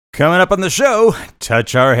Coming up on the show,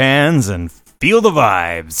 touch our hands and feel the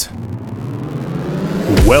vibes.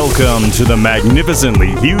 Welcome to the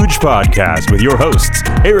Magnificently Huge Podcast with your hosts,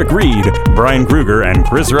 Eric Reed, Brian Kruger, and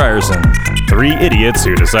Chris Ryerson. Three idiots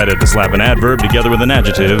who decided to slap an adverb together with an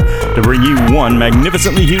adjective to bring you one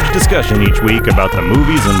magnificently huge discussion each week about the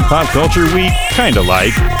movies and pop culture we kinda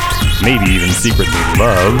like, maybe even secretly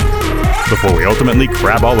love, before we ultimately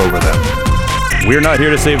crab all over them. We're not here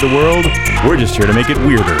to save the world, we're just here to make it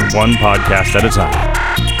weirder, one podcast at a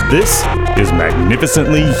time. This is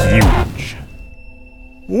Magnificently Huge.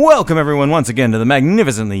 Welcome everyone once again to the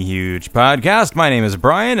Magnificently Huge Podcast. My name is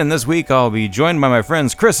Brian, and this week I'll be joined by my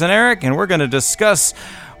friends Chris and Eric, and we're going to discuss,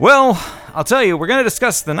 well, I'll tell you, we're going to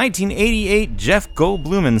discuss the 1988 Jeff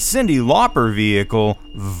Goldblum and Cyndi Lauper vehicle,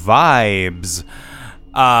 Vibes.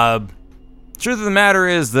 Truth of the matter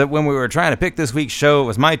is that when we were trying to pick this week's show, it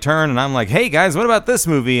was my turn, and I'm like, hey guys, what about this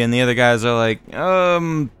movie? And the other guys are like,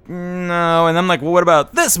 no. And I'm like, well, what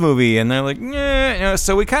about this movie? And they're like, yeah.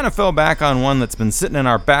 So we kind of fell back on one that's been sitting in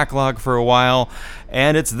our backlog for a while,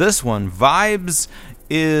 and it's this one. Vibes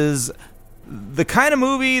is the kind of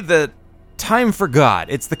movie that time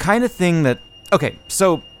forgot. It's the kind of thing that, okay,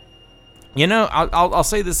 so, you know, I'll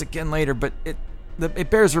say this again later, but it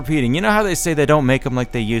bears repeating. You know how they say they don't make them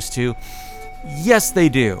like they used to? Yes, they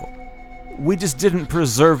do. We just didn't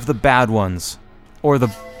preserve the bad ones, or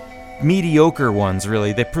the mediocre ones,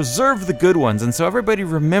 really. They preserved the good ones, and so everybody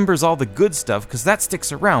remembers all the good stuff, because that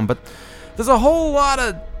sticks around, but there's a whole lot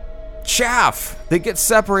of chaff that gets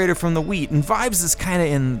separated from the wheat, and Vibes is kind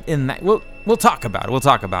of in that. We'll talk about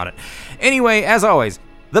it. Anyway, as always,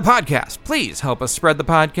 the podcast. Please help us spread the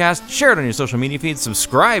podcast. Share it on your social media feeds.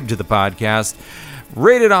 Subscribe to the podcast.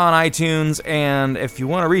 Rate it on iTunes, and if you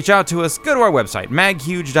want to reach out to us, go to our website,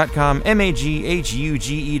 maghuge.com,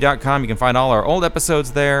 maghuge.com. You can find all our old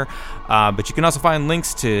episodes there, but you can also find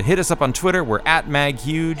links to hit us up on Twitter. We're at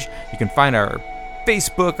maghuge. You can find our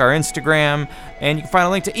Facebook, our Instagram, and you can find a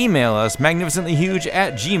link to email us,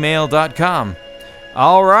 magnificentlyhuge@gmail.com.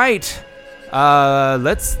 All right,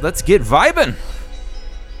 let's get vibing.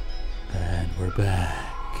 And we're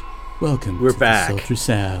back. Welcome we're to back. The sultry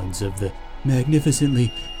sounds of the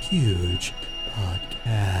Magnificently Huge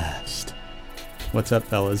Podcast. What's up,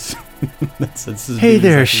 fellas? Hey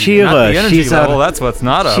there, Sheila. She's out. That's what's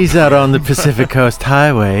not up. She's out on the Pacific Coast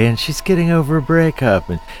Highway, and she's getting over a breakup,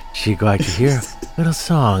 and she'd like to hear a little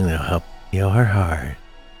song that'll help heal her heart.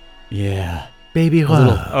 Yeah, baby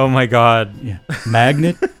love. Oh my God. Yeah,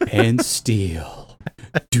 Magnet and Steel.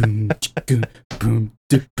 Doom, boom, boom,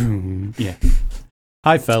 boom. Yeah.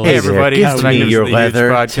 Hi, fellas. Hey, everybody. Give me your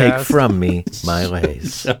leather. Take from me my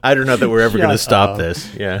lace. I don't know that we're ever going to stop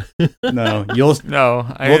this. Yeah. No, we'll just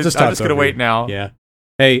I'm just going to wait now. Yeah.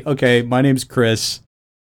 Hey, okay, my name's Chris.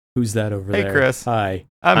 Who's that over there? Hey, Chris. Hi.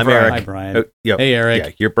 I'm Eric. Brian. Hi, Brian. Hey, Eric.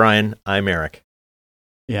 Yeah, you're Brian. I'm Eric.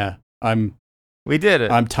 Yeah, We did it.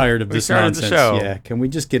 I'm tired of We this started nonsense. the show. Yeah, can we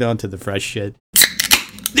just get on to the fresh shit?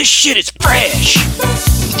 This shit is fresh.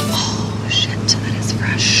 Oh, shit, that is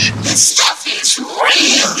fresh. This stuff is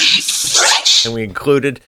really fresh. And we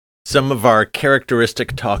included some of our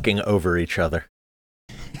characteristic talking over each other.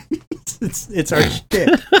 It's our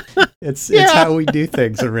shit. It's how we do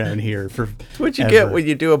things around here. It's what you get when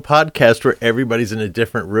you do a podcast where everybody's in a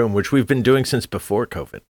different room, which we've been doing since before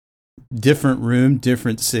COVID. Different room,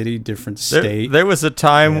 different city, different state. There was a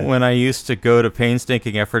time when I used to go to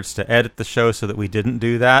painstaking efforts to edit the show so that we didn't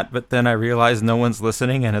do that, but then I realized no one's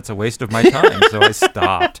listening and it's a waste of my time, so I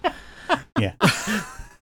stopped. Yeah.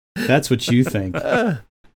 That's what you think.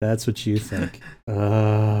 That's what you think. We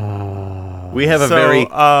have a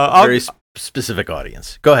very specific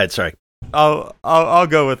audience. Go ahead, sorry. I'll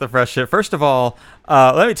go with the fresh shit. First of all,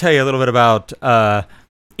 let me tell you a little bit about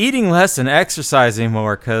eating less and exercising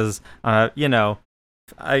more, because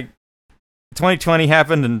 2020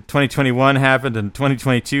 happened and 2021 happened and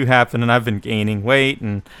 2022 happened, and I've been gaining weight,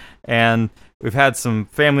 and we've had some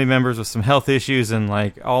family members with some health issues, and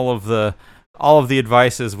like all of the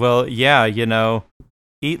advice is, well, yeah,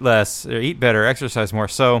 eat less or eat better, exercise more.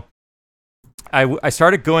 So I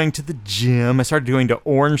started going to the gym. I started going to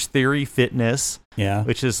Orange Theory Fitness,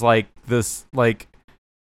 which is like this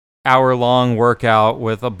hour-long workout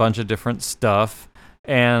with a bunch of different stuff.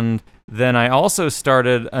 And then I also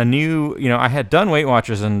started a new, I had done Weight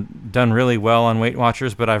Watchers and done really well on Weight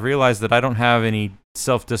Watchers, but I've realized that I don't have any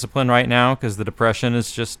self-discipline right now because the depression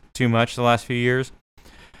is just too much the last few years.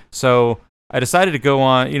 So I decided to go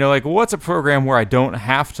on, what's a program where I don't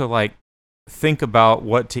have to think about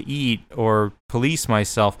what to eat or police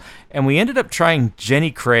myself? And we ended up trying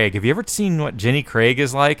Jenny Craig. Have you ever seen what Jenny Craig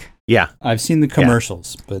is like? Yeah. I've seen the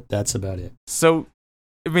commercials, but that's about it. So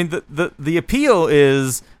I mean, the appeal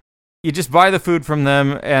is you just buy the food from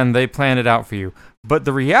them and they plan it out for you. But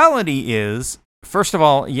the reality is, first of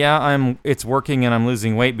all, yeah, it's working and I'm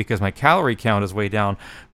losing weight because my calorie count is way down.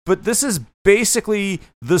 But this is basically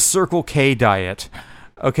the Circle K diet.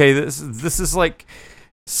 Okay, this is like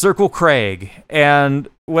Circle Craig, and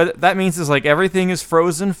what that means is like everything is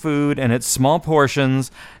frozen food and it's small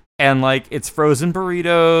portions, and like it's frozen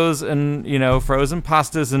burritos and frozen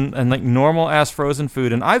pastas and like normal ass frozen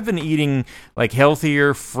food. And I've been eating like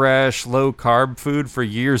healthier, fresh, low carb food for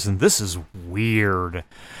years, and this is weird.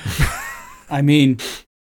 I mean,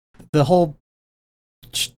 the whole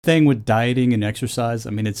thing with dieting and exercise, I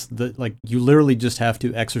mean, it's you literally just have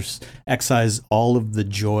to excise all of the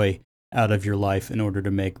joy out of your life in order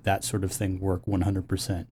to make that sort of thing work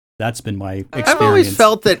 100%. That's been my experience. I've always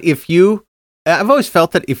felt that if you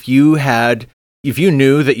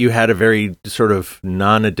knew that you had a very sort of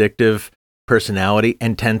non-addictive personality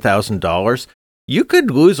and $10,000, you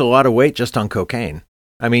could lose a lot of weight just on cocaine.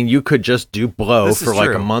 I mean, you could just do blow for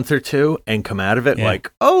like a month or two and come out of it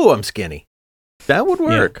like, oh, I'm skinny. That would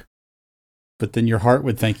work. Yeah. But then your heart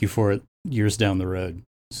would thank you for it years down the road.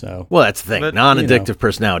 So, well, that's the thing. But, non-addictive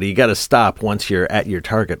personality. You got to stop once you're at your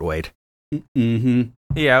target weight. Mm-hmm.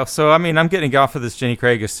 Yeah. So, I mean, I'm getting off of this Jenny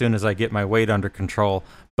Craig as soon as I get my weight under control.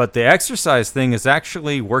 But the exercise thing is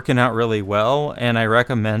actually working out really well, and I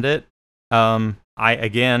recommend it. I,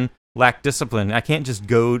 again, lack discipline. I can't just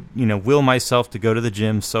go, will myself to go to the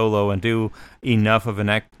gym solo and do enough of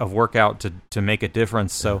of workout to make a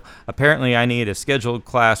difference. So apparently I need a scheduled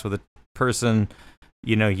class with a person,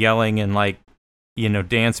 yelling and like,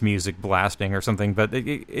 dance music blasting or something, but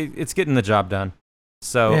it's getting the job done.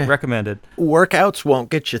 So recommended. Workouts won't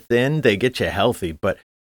get you thin. They get you healthy, but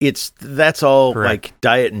that's all correct. Like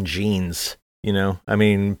diet and genes, I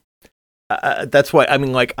mean, that's why, I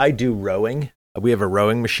mean, like I do rowing. We have a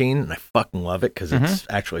rowing machine, and I fucking love it because it's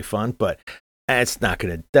actually fun. But that's not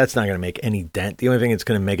gonna make any dent. The only thing that's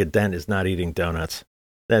gonna make a dent is not eating donuts.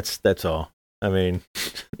 That's all. I mean,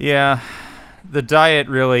 yeah, the diet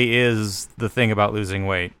really is the thing about losing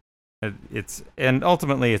weight. And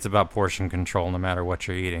ultimately it's about portion control, no matter what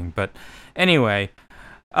you're eating. But anyway,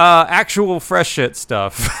 actual fresh shit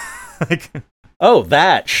stuff.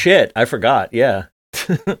 That shit, I forgot. Yeah.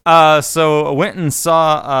 So I went and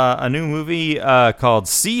saw a new movie called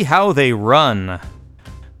See How They Run.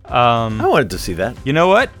 I wanted to see that. You know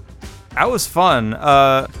what? That was fun.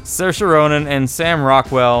 Saoirse Ronan and Sam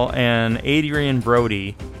Rockwell and Adrian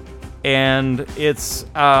Brody, and it's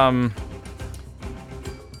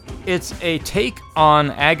a take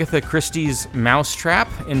on Agatha Christie's Mousetrap.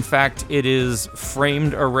 In fact, it is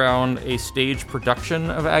framed around a stage production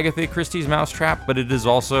of Agatha Christie's Mousetrap, but it is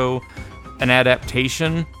also an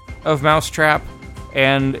adaptation of Mousetrap,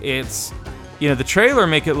 and it's, the trailer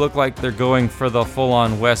make it look like they're going for the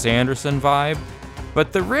full-on Wes Anderson vibe,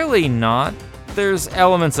 but they're really not. There's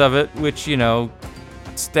elements of it, which,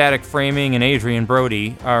 static framing and Adrian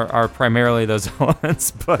Brody are primarily those elements,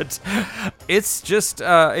 but it's just,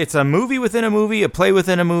 it's a movie within a movie, a play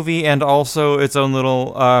within a movie, and also its own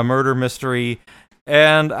little murder mystery,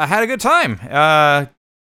 and I had a good time.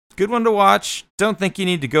 Good one to watch. Don't think you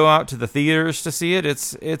need to go out to the theaters to see it.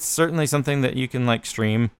 It's certainly something that you can like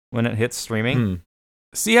stream when it hits streaming.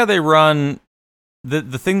 See How They Run.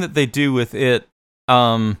 The thing that they do with it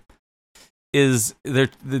is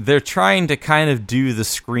they're trying to kind of do the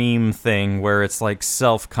Scream thing where it's like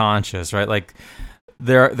self-conscious, right? Like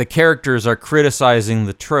the characters are criticizing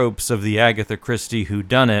the tropes of the Agatha Christie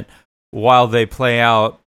whodunit while they play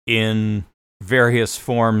out in various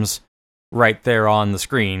forms right there on the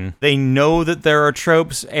screen. They know that there are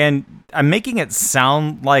tropes, and I'm making it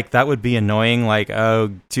sound like that would be annoying, like,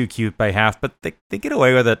 oh, too cute by half, but they get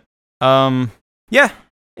away with it. Yeah,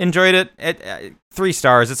 enjoyed it. 3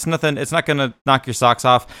 stars. It's nothing. It's not going to knock your socks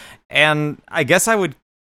off. And I guess I would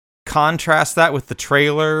contrast that with the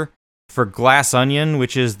trailer for Glass Onion,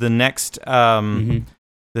 which is the next the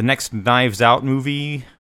next Knives Out movie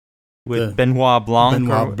with Benoit Blanc,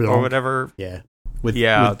 or whatever. Yeah. With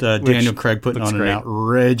Daniel Craig putting on an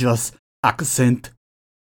outrageous accent.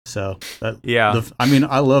 So,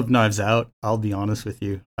 I love Knives Out. I'll be honest with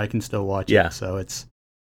you. I can still watch it. So it's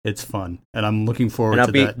fun. And I'm looking forward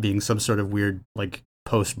to that being some sort of weird, like,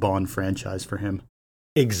 post-Bond franchise for him.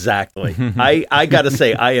 Exactly. I got to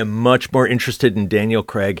say, I am much more interested in Daniel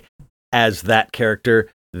Craig as that character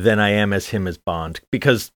than I am as him as Bond,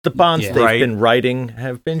 because the Bonds they've been writing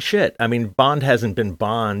have been shit. I mean, Bond hasn't been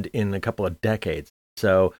Bond in a couple of decades,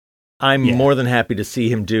 so I'm more than happy to see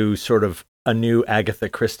him do sort of a new Agatha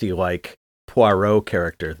Christie-like Poirot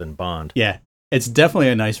character than Bond. Yeah, it's definitely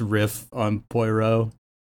a nice riff on Poirot,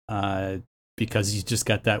 because he's just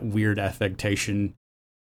got that weird affectation,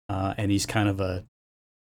 and he's kind of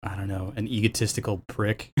an egotistical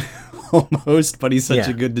prick almost, but he's such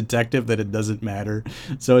a good detective that it doesn't matter.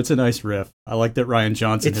 So it's a nice riff. I like that Rian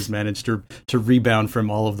Johnson has managed to rebound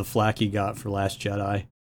from all of the flack he got for Last Jedi.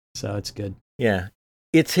 So it's good. Yeah.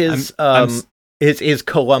 It's his his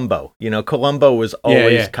Columbo. You know, Columbo was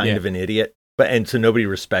always kind of an idiot, and so nobody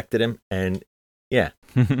respected him, and yeah.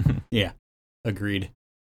 Yeah. Agreed.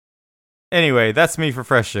 Anyway, that's me for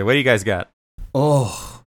Fresh Shit. What do you guys got?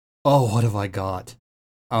 Oh, what have I got?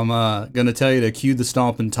 I'm gonna tell you to cue the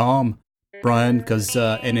Stompin' Tom, Brian, because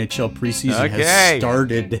NHL preseason has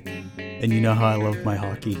started, and you know how I love my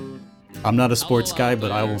hockey. I'm not a sports guy,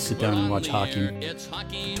 but I will sit down and watch hockey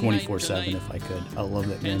 24/7 if I could. I love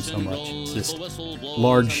that game so much. It's just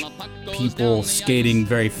large people skating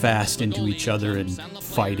very fast into each other and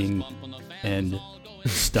fighting and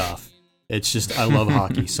stuff. It's just, I love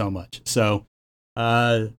hockey so much. So,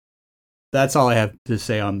 that's all I have to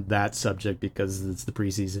say on that subject because it's the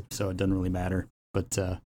preseason, so it doesn't really matter. But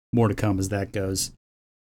more to come as that goes.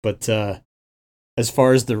 But as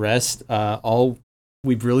far as the rest, all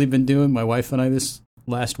we've really been doing, my wife and I, this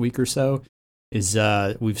last week or so, is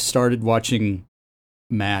we've started watching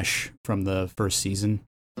MASH from the first season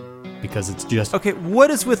because it's just... Okay, what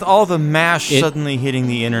is with all the MASH suddenly hitting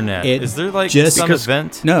the internet? Is there like some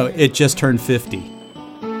event? No, it just turned 50.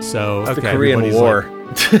 So the Korean War.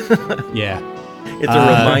 Yeah. It's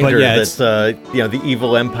a reminder that the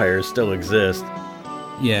evil empires still exist.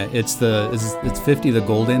 Yeah, it's 50 the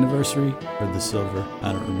gold anniversary or the silver.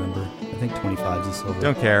 I don't remember. I think 25 is the silver.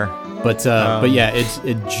 Don't care. But yeah,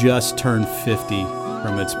 it just turned 50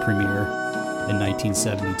 from its premiere in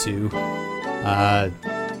 1972.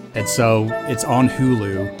 And so it's on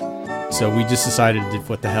Hulu. So we just decided to,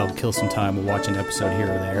 what the hell, kill some time. We'll watch an episode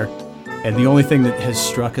here or there. And the only thing that has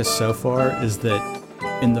struck us so far is that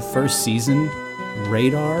in the first season,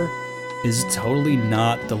 Radar is totally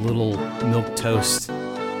not the little milquetoast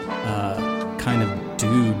kind of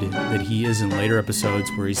dude that he is in later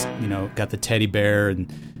episodes where he's, got the teddy bear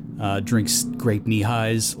and drinks grape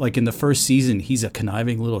knee-highs. Like in the first season, he's a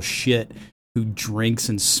conniving little shit who drinks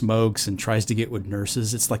and smokes and tries to get with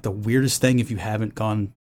nurses. It's like the weirdest thing if you haven't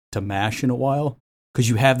gone to MASH in a while, because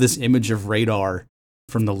you have this image of Radar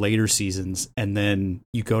from the later seasons, and then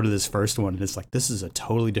you go to this first one and it's like, this is a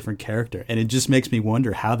totally different character. And it just makes me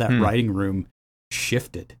wonder how that writing room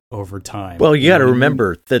shifted over time. Well, you got to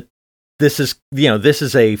remember that this is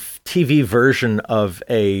a TV version of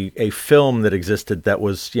a film that existed that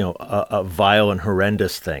was, a vile and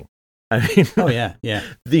horrendous thing. I mean,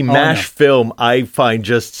 the MASH film I find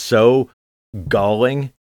just so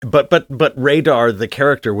galling. But Radar, the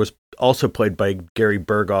character, was also played by Gary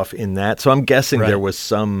Berghoff in that, so I'm guessing there was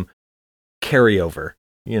some carryover.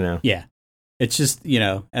 Yeah, it's just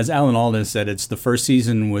as Alan Alda said, it's the first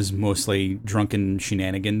season was mostly drunken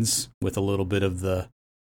shenanigans with a little bit of the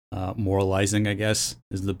moralizing, I guess,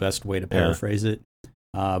 is the best way to paraphrase it.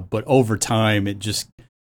 But over time, it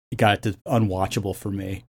got to unwatchable for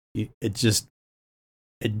me.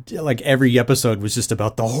 Like every episode was just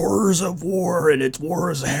about the horrors of war and it's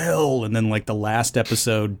war as hell. And then like the last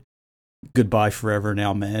episode, Goodbye Forever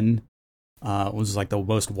Now Men, was like the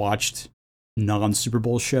most watched non-Super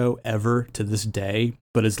Bowl show ever to this day.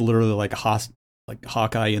 But it's literally like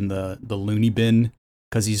Hawkeye in the loony bin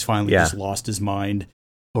because he's finally just lost his mind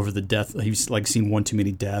over the death. He's like seen one too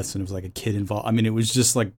many deaths and it was like a kid involved. I mean, it was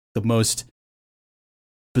just like the most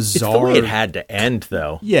bizarre. It's the way it had to end,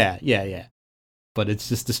 though. Yeah. But it's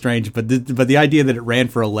just a strange. But the idea that it ran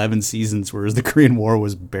for 11 seasons, whereas the Korean War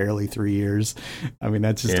was barely 3 years. I mean,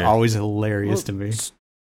 that's just always hilarious to me.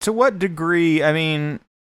 To what degree? I mean,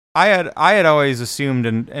 I had always assumed,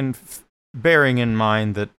 and bearing in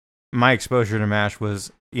mind that my exposure to MASH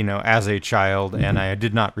was, as a child, and I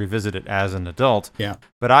did not revisit it as an adult. Yeah.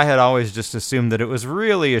 But I had always just assumed that it was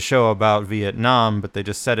really a show about Vietnam, but they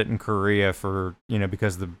just set it in Korea for,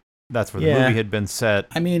 because that's where the movie had been set.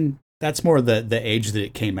 I mean, that's more the age that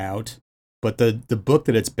it came out. But the book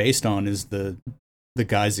that it's based on is the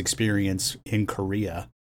guy's experience in Korea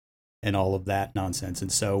and all of that nonsense.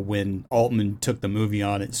 And so when Altman took the movie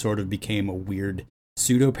on, it sort of became a weird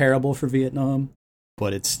pseudo parable for Vietnam.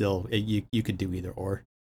 But it's still, you could do either or,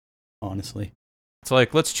 honestly. It's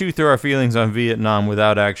like, let's chew through our feelings on Vietnam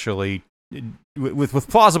without actually, with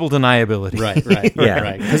plausible deniability. Right,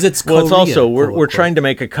 right. Because it's Korea, it's also, we're trying to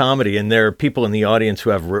make a comedy, and there are people in the audience who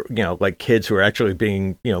have, like kids who are actually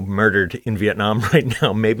being, murdered in Vietnam right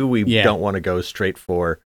now. Maybe we don't want to go straight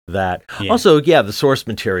for that. Yeah. Also, the source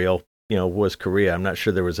material, was Korea. I'm not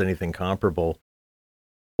sure there was anything comparable.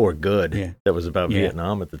 or good that was about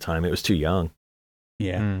Vietnam at the time. It was too young.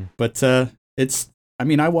 Yeah, but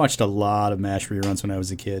I watched a lot of MASH reruns when I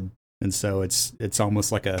was a kid, and so it's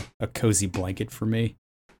almost like a cozy blanket for me.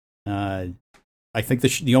 I think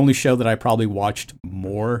the only show that I probably watched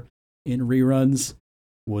more in reruns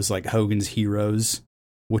was like Hogan's Heroes,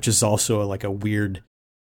 which is also like a weird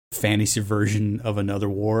fantasy version of another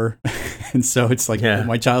war. And so it's like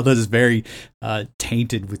my childhood is very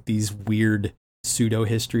tainted with these weird pseudo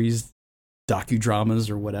histories, docudramas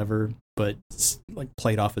or whatever, but it's like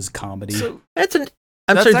played off as comedy. So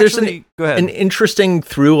there's an interesting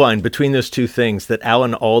through line between those two things that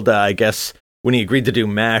Alan Alda, I guess, when he agreed to do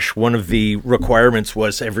MASH, one of the requirements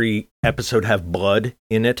was every episode have blood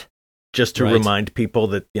in it, just to remind people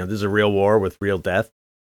that, this is a real war with real death.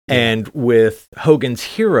 Yeah. And with Hogan's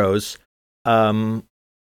Heroes, I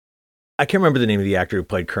can't remember the name of the actor who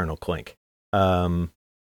played Colonel Klink. But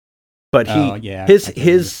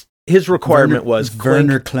his requirement was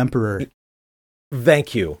Werner Klemperer.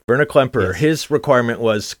 Thank you, Werner Klemperer. Yes. His requirement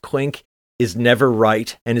was Klink is never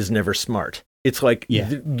right and is never smart. It's like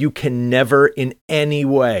you can never in any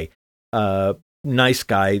way nice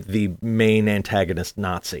guy the main antagonist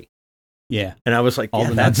Nazi. Yeah. And I was like, all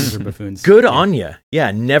the Nazis are buffoons. Good on you.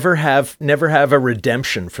 Yeah, never have a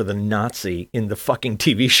redemption for the Nazi in the fucking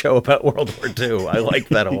TV show about World War II. I like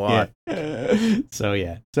that a lot. So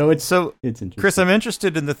it's interesting. Chris, I'm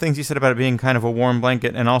interested in the things you said about it being kind of a warm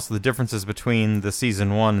blanket and also the differences between the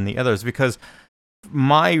season one and the others, because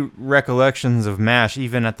my recollections of MASH,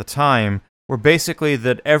 even at the time, were basically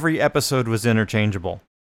that every episode was interchangeable,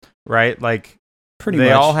 right? Like,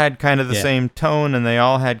 they all had kind of the same tone, and they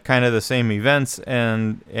all had kind of the same events,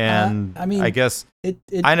 and I guess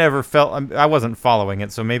I never felt I wasn't following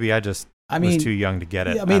it, so maybe I was too young to get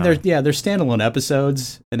it. They're standalone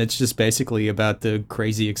episodes, and it's just basically about the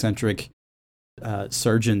crazy eccentric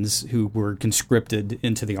surgeons who were conscripted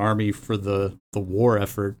into the army for the war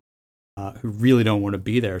effort, who really don't want to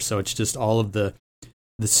be there. So it's just all of the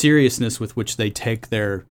seriousness with which they take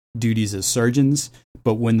their duties as surgeons,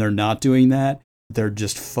 but when they're not doing that, they're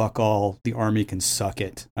just fuck all. The army can suck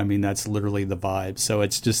it. I mean, that's literally the vibe. So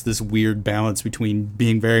it's just this weird balance between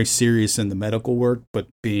being very serious in the medical work, but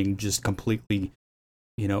being just completely,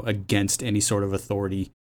 against any sort of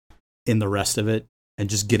authority in the rest of it, and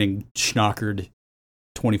just getting schnockered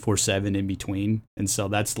 24/7 in between. And so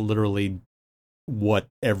that's literally what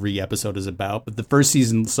every episode is about. But the first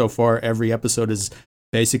season so far, every episode is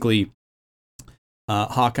basically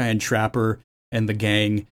Hawkeye and Trapper and the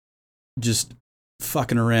gang just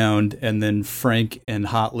fucking around, and then Frank and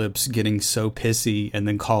Hot Lips getting so pissy and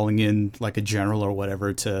then calling in like a general or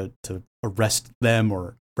whatever to arrest them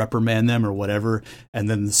or reprimand them or whatever, and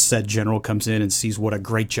then the said general comes in and sees what a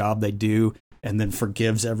great job they do and then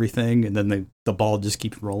forgives everything, and then the ball just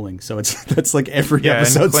keeps rolling. So that's like every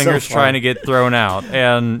episode. And Klinger's trying to get thrown out,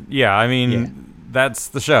 and that's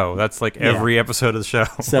the show. That's like every episode of the show.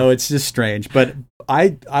 So it's just strange, but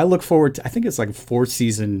I look forward to, I think it's like fourth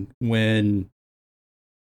season when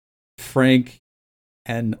Frank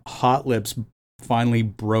and Hot Lips finally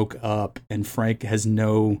broke up, and Frank has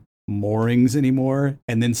no moorings anymore,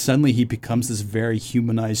 and then suddenly he becomes this very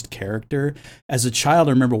humanized character. As a child,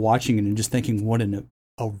 I remember watching it and just thinking what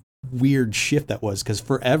a weird shift that was, because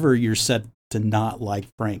forever you're set to not like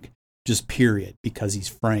Frank, just period, because he's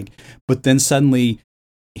Frank. But then suddenly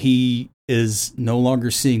he is no longer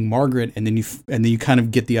seeing Margaret, and then you kind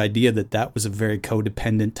of get the idea that was a very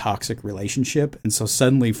codependent, toxic relationship, and so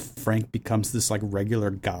suddenly Frank becomes this like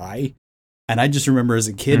regular guy. And I just remember as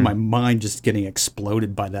a kid, my mind just getting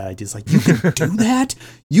exploded by that idea. It's like, you can do that?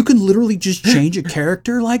 You can literally just change a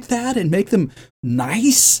character like that and make them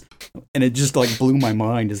nice? And it just like blew my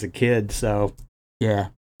mind as a kid. So yeah,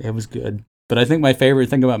 it was good. But I think my favorite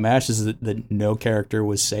thing about MASH is that no character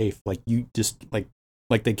was safe. Like, you just like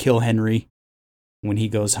they kill Henry when he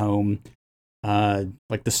goes home.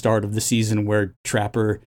 Like the start of the season where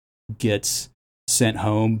Trapper gets sent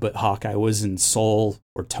home, but Hawkeye was in Seoul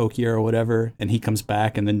or Tokyo or whatever, and he comes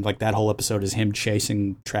back, and then like that whole episode is him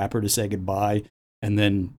chasing Trapper to say goodbye, and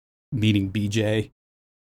then meeting BJ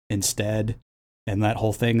instead, and that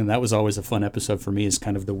whole thing. And that was always a fun episode for me, is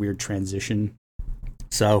kind of the weird transition.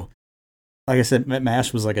 So like I said,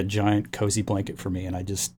 MASH was like a giant cozy blanket for me, and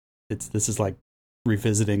this is like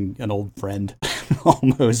revisiting an old friend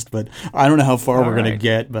almost. But I don't know how far we're gonna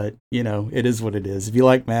get, but it is what it is. If you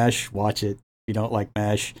like MASH, watch it. If you don't like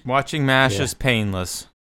MASH, watching MASH is painless.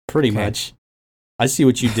 Pretty much. I see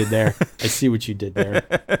what you did there.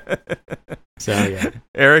 So yeah.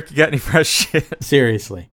 Eric, you got any fresh shit?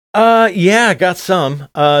 Seriously. Yeah, I got some.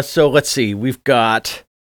 So let's see. We've got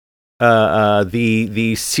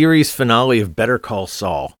the series finale of Better Call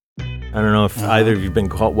Saul. I don't know if either of you've been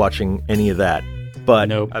watching any of that, but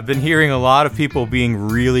nope. I've been hearing a lot of people being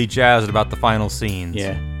really jazzed about the final scenes.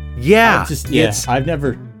 Yeah. I've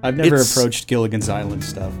never approached Gilligan's Island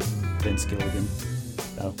stuff. Vince Gilligan.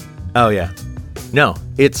 So. Oh yeah. No,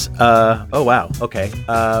 it's oh wow, okay.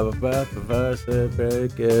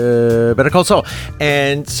 Better Call Saul.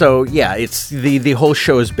 And so yeah, it's the whole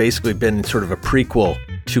show has basically been sort of a prequel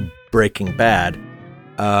to Breaking Bad.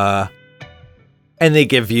 And they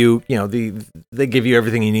give you, they give you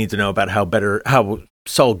everything you need to know about how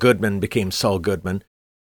Saul Goodman became Saul Goodman.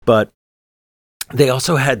 But they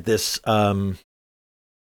also had this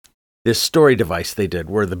this story device they did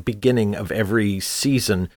where the beginning of every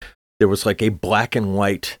season there was like a black and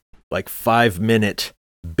white, like 5-minute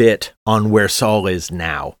bit on where Saul is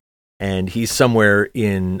now. And he's somewhere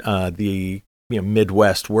in the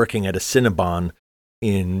Midwest working at a Cinnabon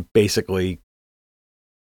in basically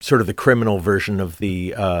sort of the criminal version of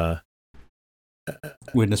the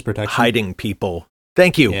witness protection, hiding people.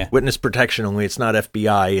 Thank you. Yeah. Witness protection, only it's not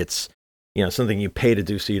FBI. It's something you pay to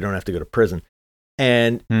do so you don't have to go to prison.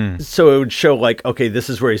 And so it would show like, okay, this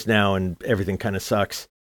is where he's now and everything kind of sucks.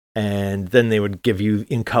 And then they would give you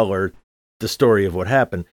in color the story of what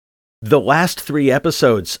happened. The last 3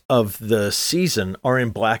 episodes of the season are in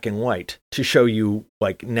black and white to show you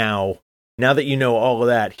like now that you know all of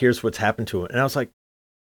that, here's what's happened to it. And I was like,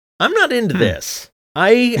 I'm not into this.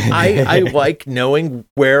 I like knowing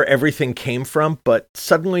where everything came from, but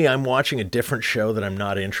suddenly I'm watching a different show that I'm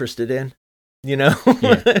not interested in. Yeah.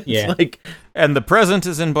 Like, and the present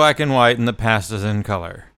is in black and white, and the past is in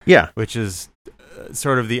color. Yeah, which is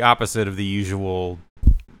sort of the opposite of the usual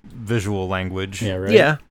visual language. Yeah, right.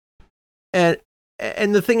 Yeah,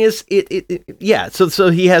 and the thing is, yeah.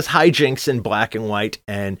 So he has hijinks in black and white,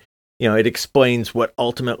 and it explains what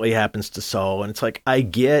ultimately happens to Saul, and it's like I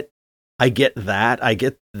get that. I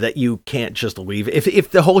get that you can't just leave.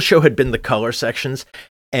 If the whole show had been the color sections,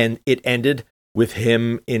 and it ended with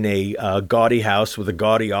him in a gaudy house with a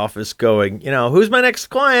gaudy office going, who's my next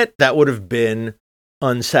client? That would have been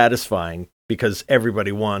unsatisfying because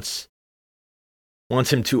everybody wants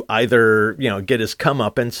him to either, get his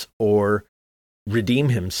comeuppance or redeem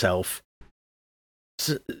himself.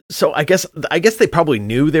 So I guess they probably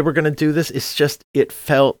knew they were going to do this. It's just, it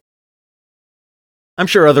felt, I'm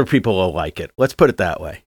sure other people will like it. Let's put it that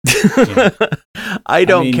way. Yeah. I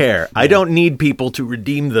don't care. Yeah. I don't need people to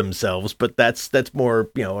redeem themselves, but that's more,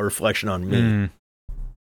 a reflection on me.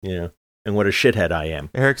 And what a shithead I am.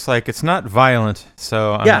 Eric's like, it's not violent,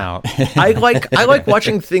 so I'm out. I like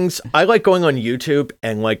watching things. I like going on YouTube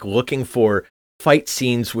and like looking for fight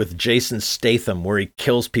scenes with Jason Statham where he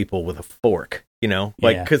kills people with a fork.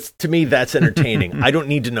 Because to me that's entertaining. I don't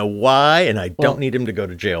need to know why, and I don't need him to go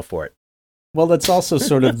to jail for it. Well, that's also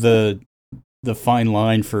sort of the fine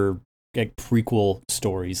line for like prequel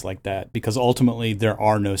stories like that, because ultimately there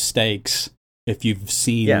are no stakes if you've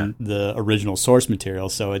seen the original source material.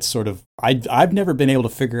 So it's sort of, I've never been able to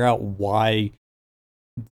figure out why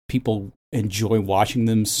people enjoy watching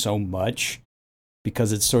them so much,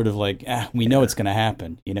 because it's sort of like, we know it's going to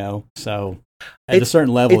happen, So at a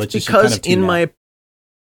certain level, it's just because kind of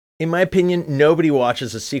in my opinion, nobody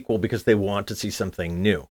watches a sequel because they want to see something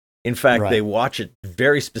new. In fact, they watch it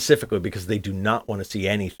very specifically because they do not want to see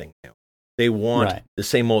anything new. They want the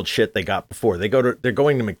same old shit they got before. They're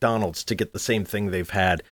going to McDonald's to get the same thing they've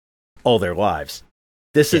had all their lives.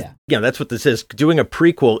 This is, that's what this is. Doing a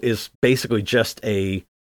prequel is basically just a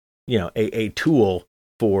tool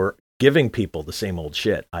for giving people the same old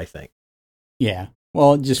shit, I think. Yeah.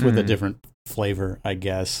 Well, just with a different flavor, I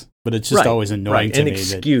guess. But it's just always annoying to me. An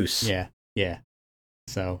excuse. Yeah.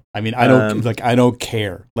 So, I mean, I don't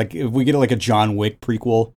care. Like, if we get like a John Wick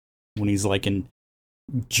prequel when he's like in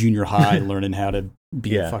junior high learning how to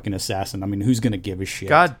be a fucking assassin, I mean, who's going to give a shit?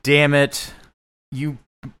 God damn it.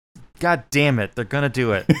 God damn it. They're going to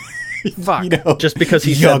do it. Fuck. Just because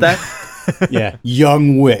he said that? Yeah.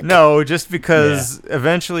 Young Wick. No, just because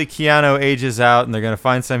eventually Keanu ages out and they're going to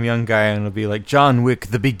find some young guy and it'll be like John Wick,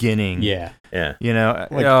 the beginning. Yeah. Yeah.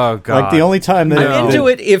 Oh God. Like the only time that I'm into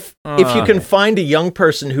it if you can find a young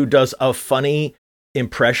person who does a funny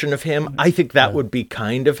impression of him, I think that would be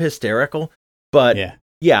kind of hysterical. But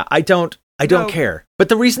I don't care. But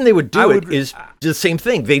the reason they would do it is the same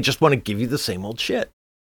thing. They just want to give you the same old shit.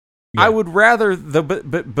 Yeah. I would rather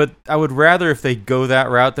but I would rather if they go that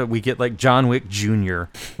route that we get like John Wick Jr.,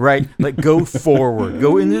 right? Like go forward,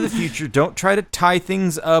 go into the future. Don't try to tie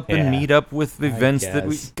things up and meet up with events that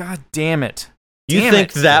we. God damn it! You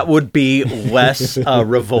think that would be less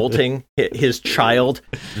revolting, his child,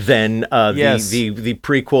 than the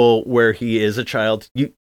prequel where he is a child?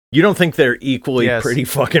 You don't think they're equally pretty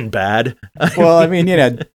fucking bad? Well, I mean,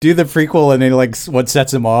 do the prequel, and then what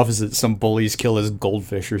sets him off is that some bullies kill his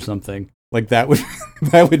goldfish or something. Like that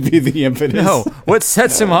would be the impetus. No, what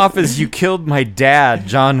sets him off is you killed my dad,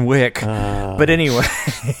 John Wick. But anyway.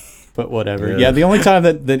 But whatever. Yeah, the only time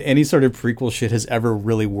that any sort of prequel shit has ever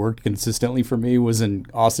really worked consistently for me was in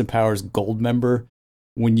Austin Powers Goldmember,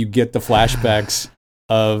 when you get the flashbacks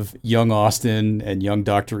of young Austin and young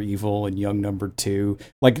Dr. Evil and young Number 2.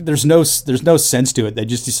 Like, there's no sense to it. They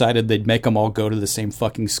just decided they'd make them all go to the same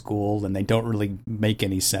fucking school, and they don't really make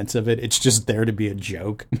any sense of it. It's just there to be a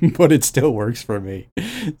joke, but it still works for me.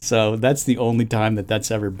 So that's the only time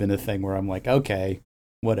that's ever been a thing where I'm like, okay,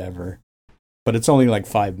 whatever. But it's only like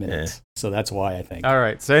 5 minutes, so that's why I think. All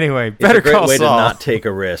right. So anyway, Better Call Saul. It's a great way to not take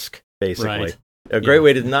a risk, basically. Right. A great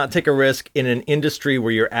way to not take a risk in an industry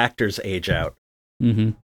where your actors age out.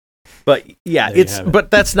 Mm-hmm. But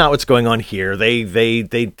but that's not what's going on here. They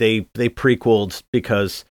prequeled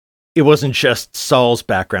because it wasn't just Saul's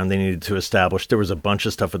background they needed to establish. There was a bunch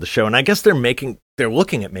of stuff with the show, and I guess they're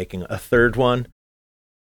looking at making a third one.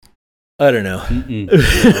 I don't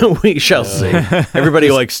know. We shall see.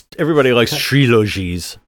 Everybody likes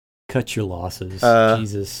trilogies. Cut your losses,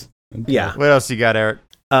 Jesus. Okay. Yeah. What else you got, Eric?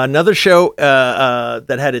 Another show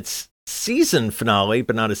that had its season finale,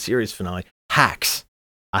 but not a series finale. Hacks.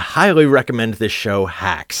 I highly recommend this show,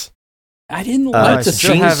 Hacks. I didn't like the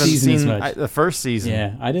second season as much. The first season.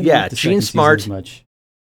 Yeah, I didn't like the Gene second Smart season as much.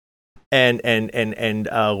 And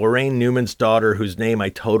Lorraine Newman's daughter, whose name I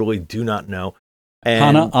totally do not know.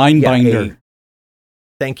 And, Hannah Einbinder.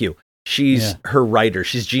 Thank you. She's her writer.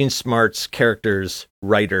 She's Gene Smart's character's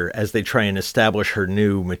writer as they try and establish her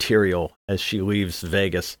new material as she leaves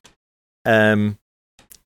Vegas.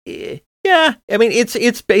 Yeah, I mean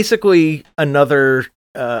it's basically another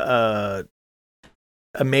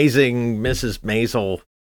amazing Mrs. Maisel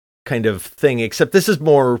kind of thing, except this is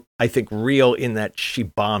more, I think, real in that she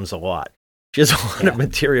bombs a lot. She has a lot of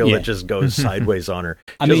material that just goes sideways on her.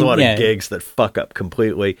 She has a lot of gigs that fuck up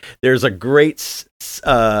completely. There's a great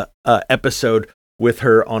episode with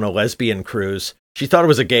her on a lesbian cruise. She thought it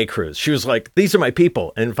was a gay cruise. She was like, "These are my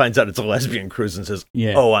people," and finds out it's a lesbian cruise and says,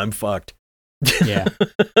 "Oh, I'm fucked." Yeah.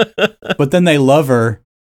 But then they love her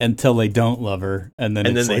until they don't love her, and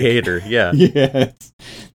then they hate her. Yeah. Yes.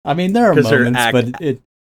 I mean, there are moments, but it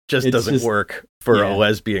just doesn't work for a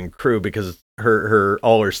lesbian crew because her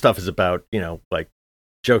all her stuff is about, like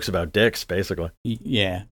jokes about dicks, basically.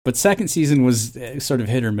 Yeah. But second season was sort of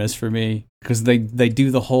hit or miss for me because they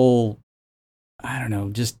do the whole, I don't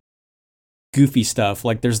know, just goofy stuff.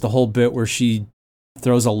 Like there's the whole bit where she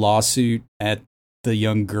throws a lawsuit at the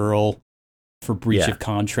young girl for breach of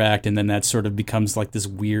contract, and then that sort of becomes like this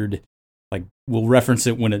weird, like we'll reference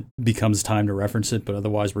it when it becomes time to reference it, but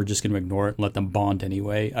otherwise we're just going to ignore it and let them bond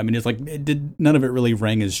anyway. I mean, it's like none of it really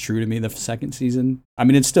rang as true to me the second season. I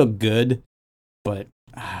mean, it's still good, but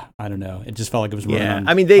I don't know. It just felt like it was running on,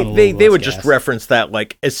 I mean, they would just reference that,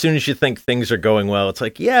 like as soon as you think things are going well, it's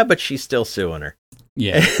like, yeah, but she's still suing her.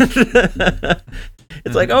 Yeah.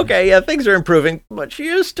 It's like, okay, things are improving, but she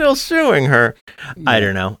is still suing her. Yeah. I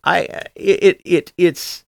don't know.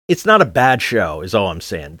 It's not a bad show, is all I'm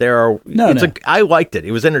saying. I liked it.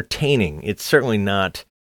 It was entertaining. It's certainly not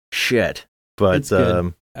shit, but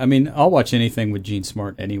I mean, I'll watch anything with Gene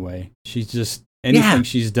Smart anyway. She's just anything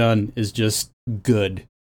she's done is just good.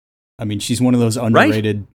 I mean, she's one of those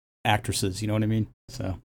underrated actresses. You know what I mean?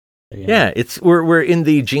 So we're in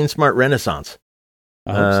the Gene Smart Renaissance.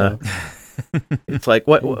 I hope so. It's like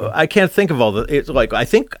what I can't think of all the. It's like I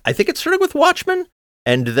think it started with Watchmen,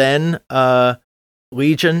 and then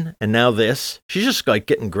Legion, and now this. She's just like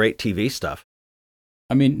getting great TV stuff.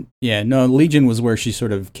 I mean, Legion was where she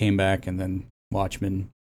sort of came back, and then Watchmen,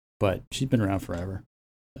 but she's been around forever.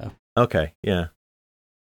 So. Okay, yeah.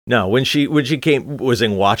 No, when she was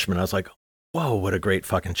in Watchmen, I was like, whoa, what a great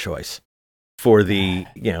fucking choice for the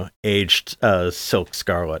aged Silk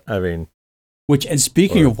Scarlet. I mean. And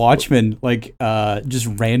speaking of Watchmen, like just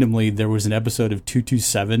randomly, there was an episode of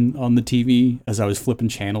 227 on the TV as I was flipping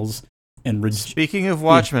channels. And speaking of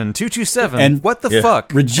Watchmen, 227, and what the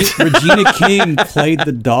fuck? Regina King played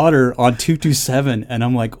the daughter on 227, and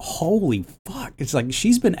I'm like, holy fuck! It's like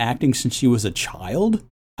she's been acting since she was a child.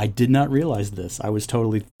 I did not realize this. I was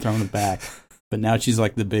totally thrown aback. But now she's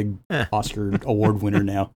like the big Oscar award winner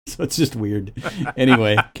now, so it's just weird.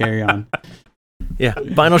 Anyway, carry on. Yeah,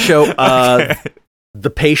 final show, The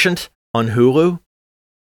Patient on Hulu.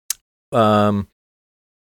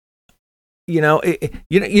 you know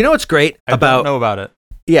what's great about? I don't know about it.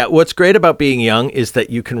 Yeah, what's great about being young is that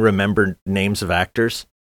you can remember names of actors.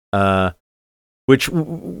 But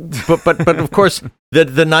of course,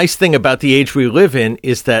 the nice thing about the age we live in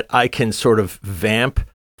is that I can sort of vamp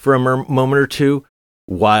for a moment or two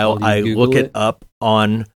while I look it up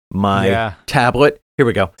on my tablet. Here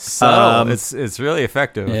we go. It's really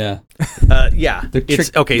effective. Yeah.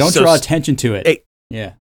 Okay. Don't draw attention to it.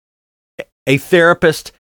 A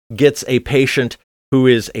therapist gets a patient who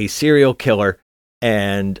is a serial killer,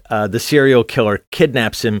 and the serial killer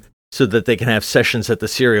kidnaps him so that they can have sessions at the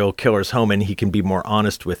serial killer's home, and he can be more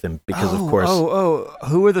honest with him because, of course...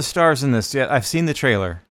 Who are the stars in this? Yeah, I've seen the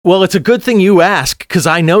trailer. Well, it's a good thing you ask, because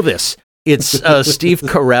I know this. It's Steve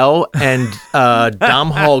Carell and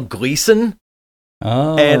Domhnall Gleeson.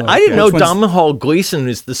 Oh, and I didn't know Domhnall Gleeson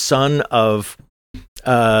is the son of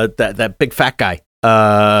that big fat guy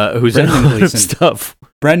who's in all this stuff.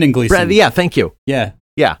 Brendan Gleeson. Yeah, thank you. Yeah.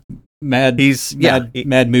 Mad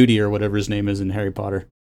Moody or whatever his name is in Harry Potter.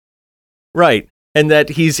 Right. And that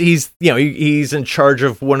he's in charge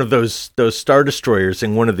of one of those Star Destroyers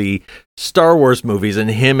in one of the Star Wars movies,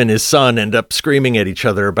 and him and his son end up screaming at each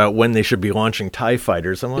other about when they should be launching TIE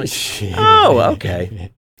fighters. I'm like, oh,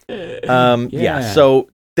 okay. So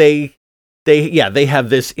they have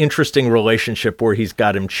this interesting relationship where he's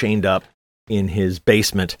got him chained up in his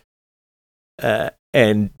basement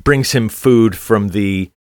and brings him food from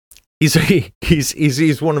the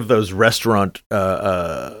he's one of those restaurant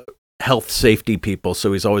health safety people,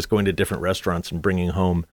 so he's always going to different restaurants and bringing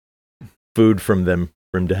home food from them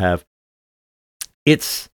for him to have.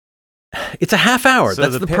 It's a half hour. So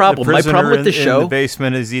that's the problem. My problem with the show in the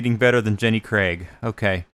basement is eating better than Jenny Craig.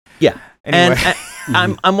 Okay. Yeah. Anyway.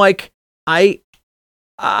 And I'm like, I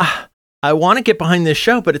want to get behind this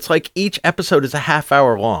show, but it's like each episode is a half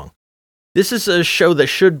hour long. This is a show that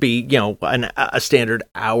should be, a standard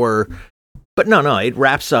hour, but no, it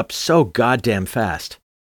wraps up so goddamn fast.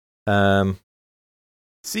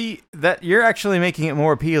 See, that you're actually making it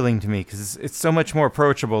more appealing to me because it's so much more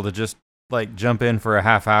approachable to just like jump in for a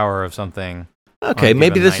half hour of something. Okay,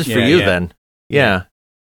 maybe this is for you then. Yeah.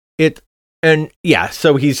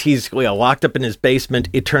 So he's locked up in his basement.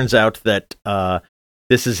 It turns out that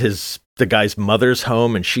this is the guy's mother's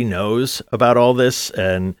home, and she knows about all this.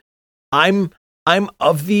 And I'm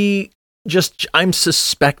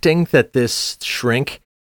suspecting that this shrink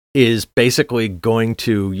is basically going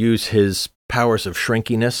to use his powers of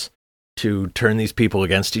shrinkiness to turn these people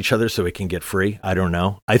against each other so he can get free. I don't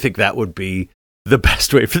know. I think that would be the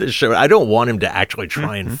best way for this show. I don't want him to actually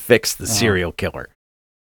try and fix the serial killer.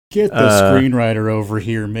 Get the screenwriter over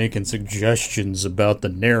here making suggestions about the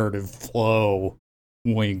narrative flow.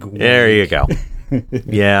 Wink, wink. There you go.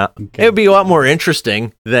 Yeah. Okay. It would be a lot more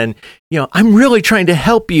interesting than, I'm really trying to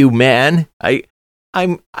help you, man.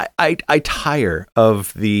 I tire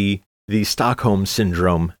of the Stockholm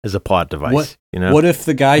syndrome as a plot device. What if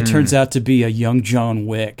the guy turns out to be a young John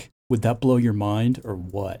Wick? Would that blow your mind or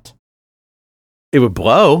what? It would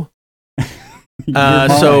blow.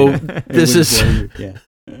 So this is.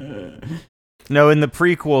 No, in the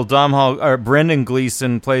prequel, Brendan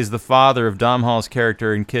Gleeson plays the father of Domhnall's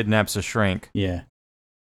character and kidnaps a shrink. Yeah.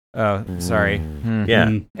 Oh, sorry.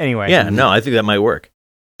 Yeah. Anyway. Yeah, no, I think that might work.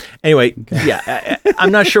 Anyway, yeah,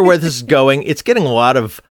 I'm not sure where this is going. It's getting a lot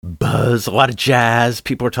of buzz, a lot of jazz.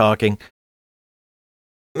 People are talking.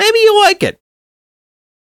 Maybe you like it.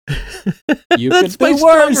 You could do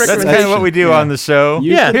worse. That's kind of what we do on the show.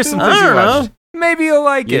 Here's some things you watch. Maybe you'll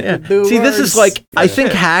like it. Yeah. See, this is like, I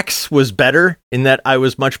think Hacks was better in that I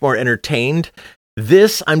was much more entertained.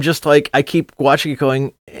 This, I'm just like, I keep watching it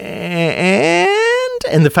going,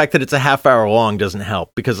 and the fact that it's a half hour long doesn't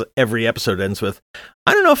help because every episode ends with,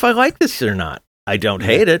 I don't know if I like this or not. I don't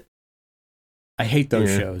hate it. I hate those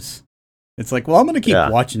shows. It's like, well, I'm going to keep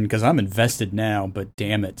watching because I'm invested now, but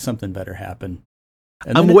damn it, something better happen.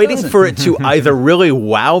 I'm waiting for it to either really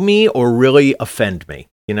wow me or really offend me,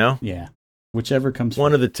 Yeah. Whichever comes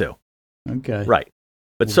one of the two. Okay. Right.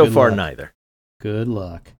 But so far, neither. Good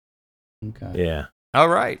luck. Okay. Yeah. All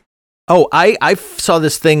right. Oh, I saw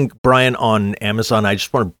this thing, Brian, on Amazon. I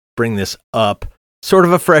just want to bring this up. Sort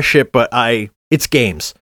of a fresh hit, but it's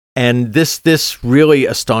games. And this really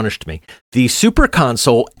astonished me. The Super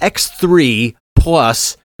Console X3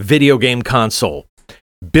 Plus video game console.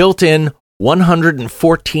 Built-in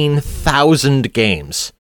 114,000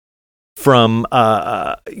 games. From,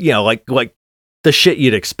 like the shit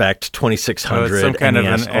you'd expect, 2600. Some kind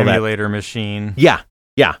NES, of an emulator machine. Yeah.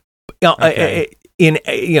 Okay.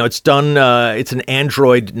 It's done. It's an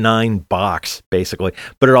Android 9 box basically,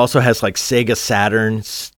 but it also has like Sega Saturn,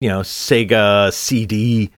 Sega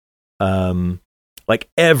CD, like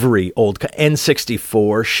every old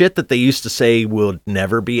N64 shit that they used to say will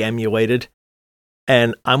never be emulated.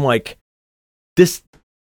 And I'm like, this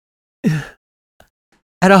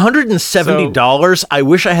at $170, I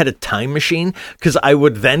wish I had a time machine, because I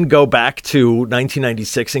would then go back to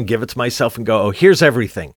 1996 and give it to myself and go, oh, here's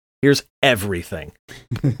everything. Here's everything.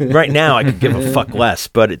 Right now, I could give a fuck less,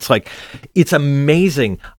 but it's like, it's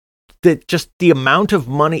amazing that just the amount of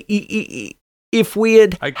money. If we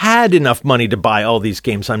had enough money to buy all these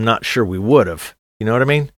games, I'm not sure we would have. You know what I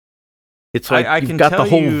mean? It's like you've got the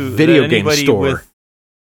whole video game store.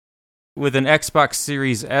 With an Xbox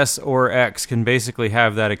Series S or X can basically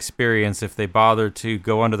have that experience if they bother to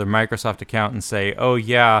go onto their Microsoft account and say, oh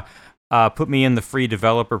yeah, put me in the free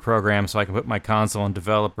developer program so I can put my console in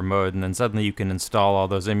developer mode, and then suddenly you can install all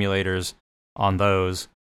those emulators on those.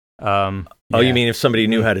 Oh, you mean if somebody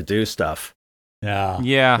knew how to do stuff? Yeah. I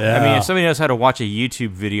mean, if somebody knows how to watch a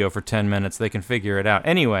YouTube video for 10 minutes, they can figure it out.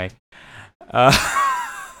 Anyway.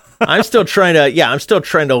 I'm still trying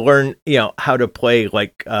to learn, how to play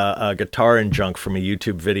like a guitar and junk from a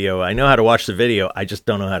YouTube video. I know how to watch the video. I just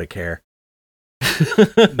don't know how to care.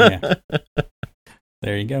 Yeah.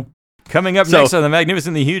 There you go. Coming up next on the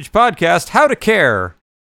Magnificent the Huge podcast, How to Care.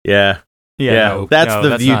 Yeah. That's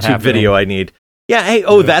the YouTube video I need. Yeah. Hey.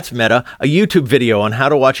 Oh, that's meta. A YouTube video on how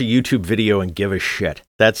to watch a YouTube video and give a shit.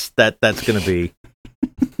 That's gonna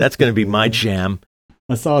be my jam.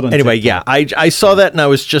 I saw it on anyway, TikTok. I saw that and I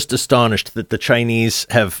was just astonished that the Chinese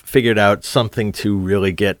have figured out something to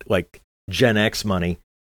really get like Gen X money.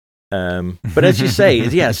 But as you say,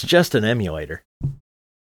 it's just an emulator.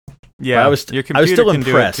 Yeah, your computer I was still can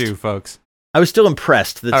impressed do it too, folks. I was still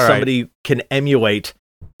impressed that somebody can emulate,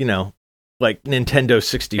 like Nintendo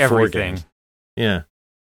 64 everything. Games. Yeah.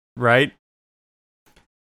 Right?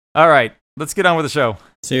 All right, let's get on with the show.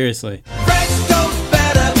 Seriously.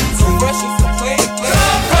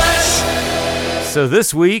 So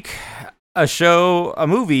this week, a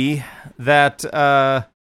movie that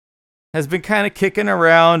has been kind of kicking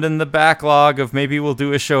around in the backlog of maybe we'll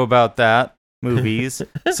do a show about that movies.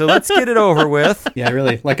 So let's get it over with. Yeah,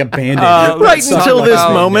 really, like a Band-Aid. Right until this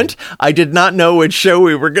moment, I did not know which show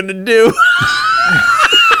we were going to do.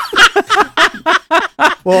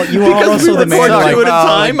 Well, you were also the man. At a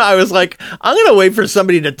time, I was like, I'm going to wait for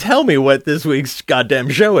somebody to tell me what this week's goddamn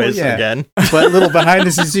show is again. But a little behind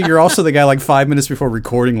the scenes, you're also the guy like 5 minutes before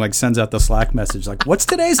recording, like sends out the Slack message, like, "What's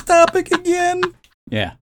today's topic again?"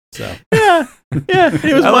 Yeah. So yeah.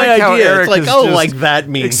 It was my idea. It's like, like that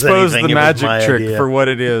means expose anything. the magic trick for what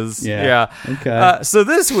it is. Yeah. Okay. So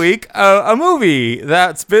this week, a movie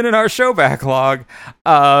that's been in our show backlog,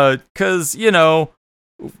 because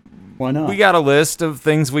why not? We got a list of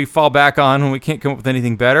things we fall back on when we can't come up with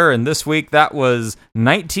anything better, and this week that was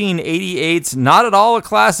 1988's not at all a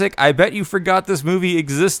classic. I bet you forgot this movie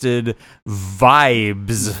existed.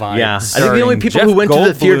 Vibes. Yeah, I think the only people who went to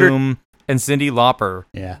the theater and Cyndi Lauper.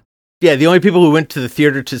 Yeah, the only people who went to the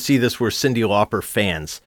theater to see this were Cyndi Lauper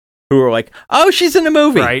fans who were like, "Oh, she's in the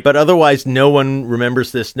movie," right. But otherwise, no one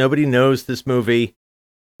remembers this. Nobody knows this movie.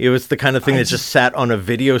 It was the kind of thing that just sat on a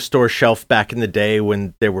video store shelf back in the day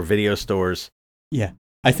when there were video stores. Yeah.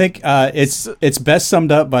 I think it's best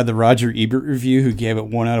summed up by the Roger Ebert review, who gave it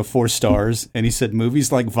 1 out of 4 stars. And he said,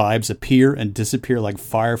 movies like Vibes appear and disappear like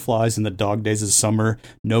fireflies in the dog days of summer.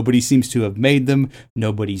 Nobody seems to have made them.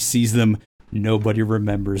 Nobody sees them. Nobody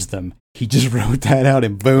remembers them. He just wrote that out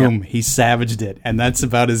and boom, he savaged it. And that's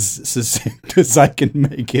about as succinct as I can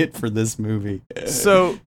make it for this movie.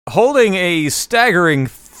 So holding a staggering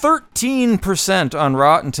 13% on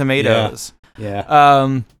Rotten Tomatoes.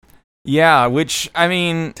 Yeah. Which, I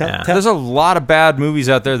mean, there's a lot of bad movies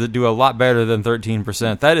out there that do a lot better than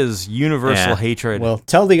 13%. That is universal hatred. Well,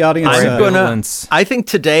 tell the audience. I think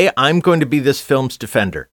today I'm going to be this film's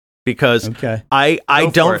defender, because I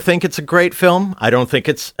don't think it's a great film. I don't think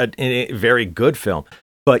it's a very good film.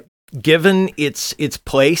 But given its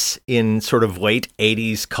place in sort of late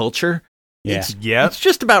 80s culture, it's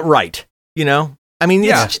just about right, I mean,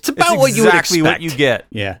 it's about what you would expect. Exactly what you get.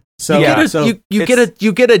 Yeah. So you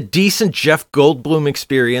get a decent Jeff Goldblum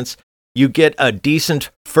experience. You get a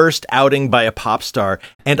decent first outing by a pop star,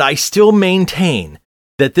 and I still maintain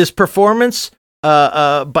that this performance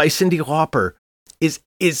by Cyndi Lauper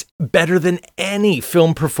is better than any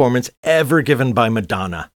film performance ever given by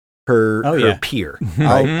Madonna, her peer.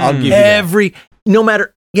 I'll give you that. No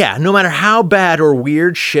matter how bad or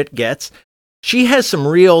weird shit gets, she has some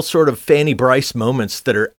real sort of Fanny Bryce moments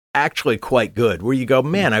that are actually quite good, where you go,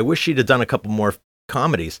 man, I wish she'd have done a couple more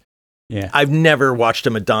comedies. Yeah. I've never watched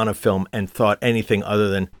a Madonna film and thought anything other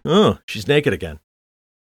than, oh, she's naked again.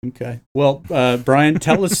 Okay. Well, Brian,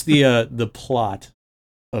 tell us the plot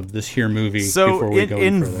of this here movie before we go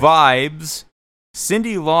in further. Vibes,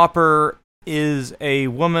 Cyndi Lauper is a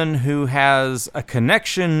woman who has a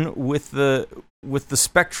connection with the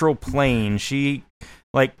spectral plane. She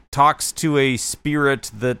talks to a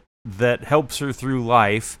spirit that helps her through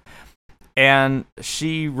life, and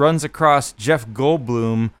she runs across Jeff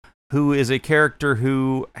Goldblum, who is a character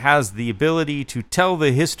who has the ability to tell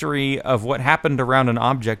the history of what happened around an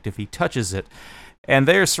object if he touches it. And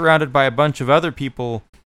they are surrounded by a bunch of other people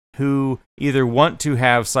who either want to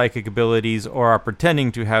have psychic abilities or are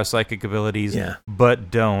pretending to have psychic abilities,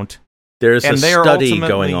 but don't. There's a study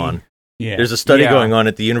going on. Yeah. There's a study going on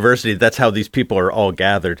at the university. That's how these people are all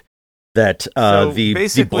gathered. That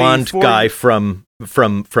the blonde guy from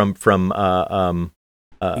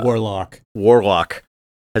Warlock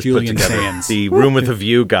has Julian put together Sands. The Room with a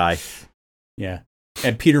View guy. Yeah.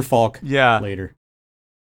 And Peter Falk later.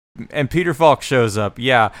 And Peter Falk shows up,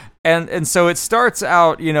 and so it starts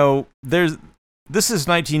out, this is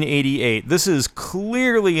 1988. This is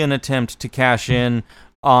clearly an attempt to cash in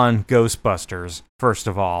on Ghostbusters, first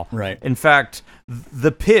of all. Right. In fact,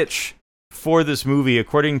 the pitch for this movie,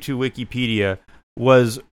 according to Wikipedia,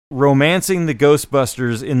 was romancing the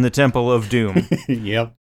Ghostbusters in the Temple of Doom.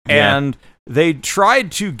 Yep. And they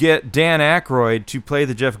tried to get Dan Ackroyd to play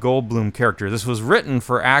the Jeff Goldblum character. This was written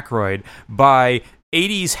for Ackroyd by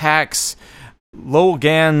 80s hacks Lowell,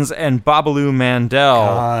 Ganz, and Babaloo Mandell.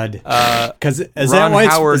 God. Because is Ron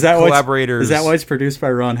Howard collaborators. Is that why it's produced by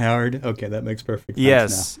Ron Howard? Okay, that makes perfect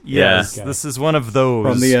sense now. Yes. This is one of those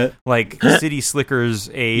from the City Slickers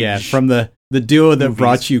age. Yeah, from the duo that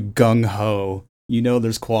brought you Gung Ho.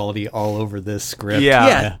 There's quality all over this script.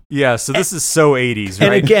 Yeah. So this is so 80s,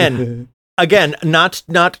 right? And again, not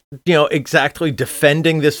exactly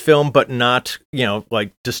defending this film, but not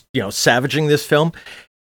savaging this film.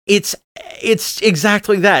 It's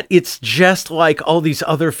exactly that. It's just like all these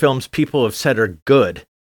other films people have said are good.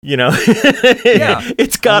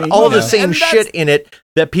 It's got all the same shit in it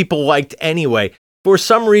that people liked anyway. For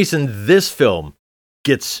some reason, this film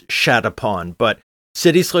gets shat upon, but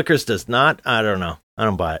City Slickers does not. I don't know. I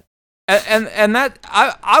don't buy it. And that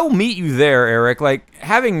I'll meet you there, Eric.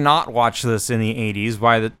 Having not watched this in the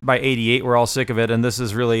 80s, by 88 we're all sick of it, and this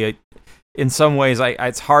is really in some ways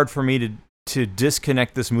it's hard for me to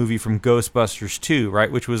disconnect this movie from Ghostbusters 2,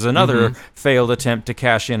 right, which was another failed attempt to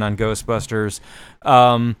cash in on Ghostbusters.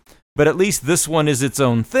 But at least this one is its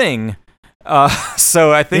own thing.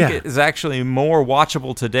 So I think it is actually more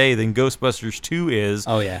watchable today than Ghostbusters 2 is.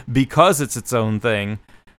 Oh yeah, because it's its own thing.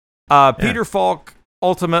 Peter Falk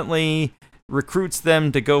ultimately recruits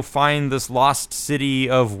them to go find this lost city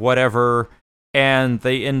of whatever, and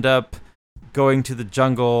they end up going to the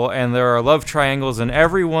jungle, and there are love triangles, and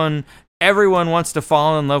everyone wants to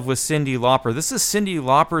fall in love with Cyndi Lauper. This is Cyndi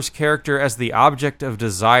Lauper's character as the object of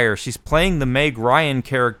desire. She's playing the Meg Ryan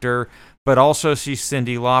character, but also she's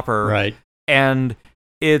Cyndi Lauper. Right. And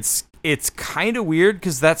it's kind of weird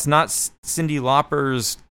because that's not Cyndi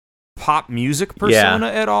Lauper's pop music persona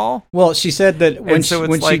at all. Well, she said that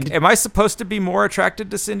am I supposed to be more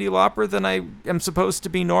attracted to Cyndi Lauper than I am supposed to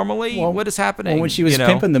be normally? What is happening? Well, when she was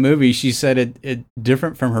pimping the movie, she said it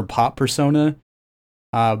different from her pop persona,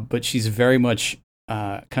 but she's very much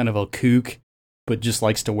kind of a kook, but just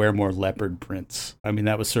likes to wear more leopard prints. I mean,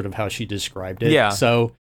 that was sort of how she described it. Yeah.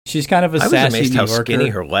 So she's kind of a sassy I was amazed New how Yorker. Skinny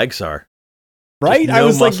her legs are. Right? I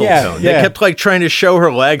was like, tone. They kept trying to show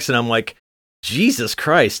her legs, and I'm like, Jesus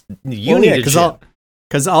Christ, you need to gym.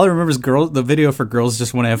 Because all I remember is the video for Girls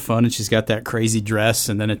Just Want to Have Fun, and she's got that crazy dress,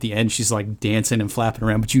 and then at the end she's dancing and flapping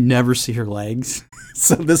around, but you never see her legs.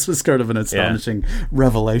 So this was kind of an astonishing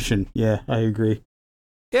revelation. Yeah, I agree.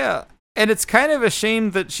 Yeah, and it's kind of a shame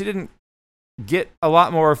that she didn't get a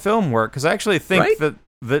lot more film work, because I actually think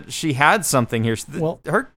that she had something here.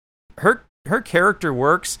 Her character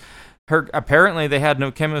works. Apparently they had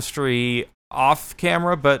no chemistry off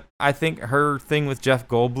camera, but I think her thing with Jeff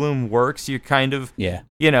Goldblum works. You kind of,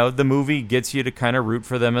 the movie gets you to kind of root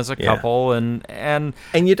for them as a couple, and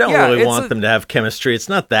you don't really want them to have chemistry. It's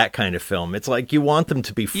not that kind of film. It's like you want them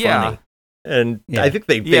to be funny, and I think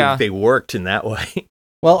they worked in that way.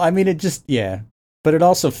 Well, I mean, it just but it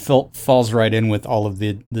also falls right in with all of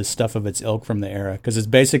the stuff of its ilk from the era, because it's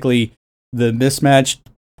basically the mismatched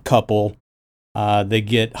couple. They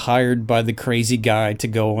get hired by the crazy guy to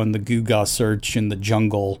go on the Goo-Gah search in the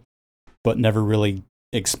jungle, but never really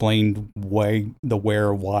explained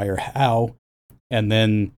where, why, or how. And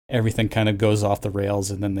then everything kind of goes off the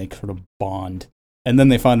rails, and then they sort of bond. And then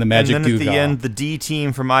they find the magic and then Goo-Gah. at the end, the D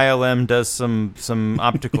team from ILM does some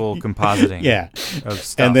optical compositing. Of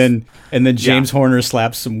stuff. And then James Horner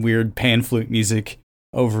slaps some weird pan flute music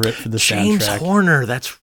over it for the soundtrack. James Horner,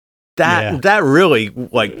 that really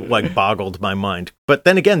like boggled my mind. But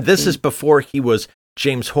then again, this is before he was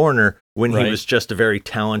James Horner, when he was just a very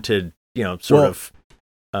talented, this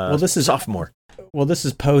is sophomore. Well, this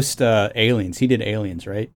is post Aliens. He did Aliens,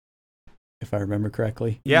 right? If I remember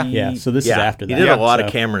correctly. Yeah. So this is after that. He did a lot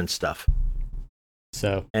of Cameron stuff.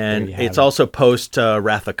 So, and it's also post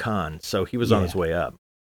Wrath of Khan, so he was on his way up.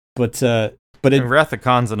 But Wrath of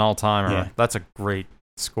Khan's an all-timer. Yeah. That's a great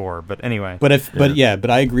score. But anyway. But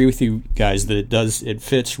I agree with you guys that it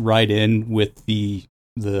fits right in with the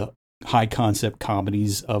high concept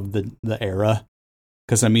comedies of the era.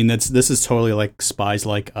 Because I mean, this is totally like Spies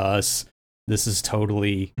Like Us. This is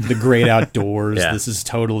totally The Great Outdoors. This is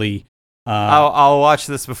totally. I'll watch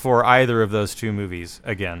this before either of those two movies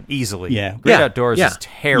again, easily. Yeah, Great Outdoors is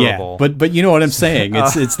terrible. Yeah. But you know what I'm saying?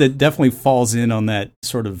 It's that definitely falls in on that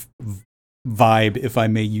sort of vibe, if I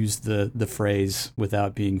may use the phrase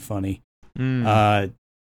without being funny. And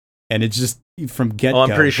it's just from get-go.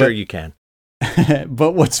 I'm pretty sure you can.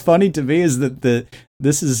 But what's funny to me is that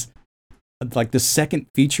this is like the second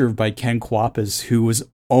feature by Ken Kwapis, who was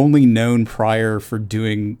only known prior for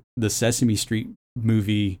doing the Sesame Street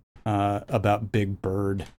movie about Big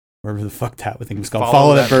Bird, whatever the fuck that thing was called.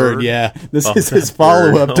 Follow That Bird. Yeah, this is his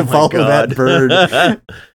follow-up to Follow That Bird.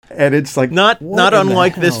 And it's like not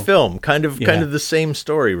unlike this film, kind of the same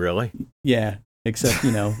story, really. Yeah, except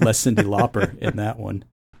less Cyndi Lauper in that one.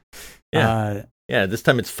 Yeah, this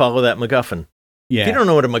time it's Follow That MacGuffin. Yeah. If you don't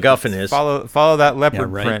know what a MacGuffin is, follow that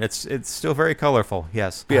leopard print. It's still very colorful.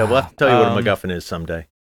 Yes. Yeah, we'll have to tell you what a MacGuffin is someday.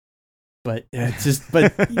 But it's just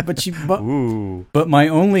but my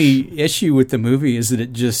only issue with the movie is that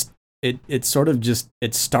it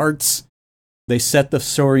starts, they set the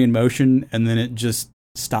story in motion and then it just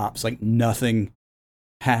stops, like nothing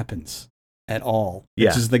happens at all. Yeah.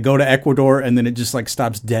 It's just they go to Ecuador and then it just like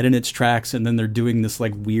stops dead in its tracks, and then they're doing this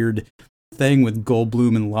like weird thing with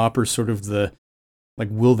Goldblum and Lauper, sort of the like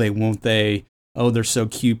will they, won't they? Oh, they're so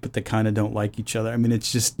cute, but they kind of don't like each other. I mean,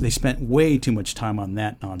 it's just they spent way too much time on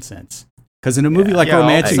that nonsense. Because in a movie like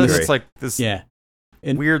Romancing, it's like this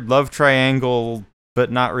weird love triangle,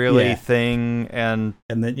 but not really thing, and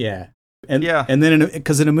then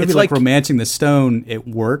because in a movie like Romancing the Stone, it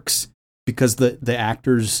works because the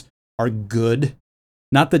actors are good.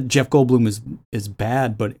 Not that Jeff Goldblum is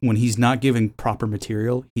bad, but when he's not given proper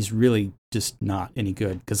material, he's really just not any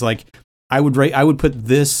good. Because like I would put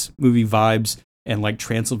this movie vibes and like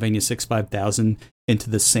Transylvania 65000 into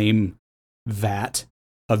the same vat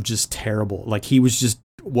of just terrible. Like he was just,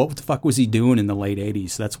 what the fuck was he doing in the late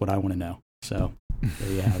 80s? That's what I want to know. So there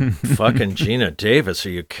you have it. Fucking Gina Davis,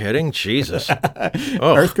 are you kidding? Jesus.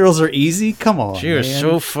 Earth Girls Are Easy? Come on, she was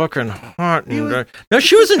so fucking hot. No,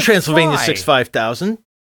 she was in Transylvania 65000.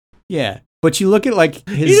 Yeah, but you look at like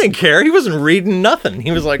his... He didn't care. He wasn't reading nothing.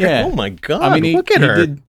 He was like, oh my God, I mean, look at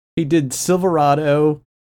her. He did Silverado,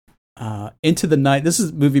 Into the Night. This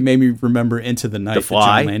movie made me remember Into the Night. The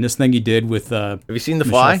Fly. The John Landis thing he did with have you seen The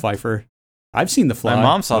Michelle Fly? Pfeiffer. I've seen The Fly. My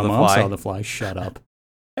mom saw The Fly. Shut up.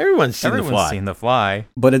 Everyone's seen The Fly.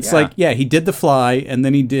 But it's like, he did The Fly, and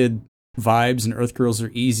then he did Vibes and Earth Girls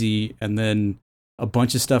Are Easy, and then a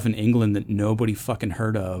bunch of stuff in England that nobody fucking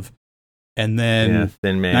heard of. And then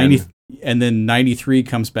Thin Man. And then 93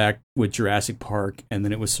 comes back with Jurassic Park, and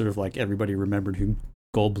then it was sort of like everybody remembered who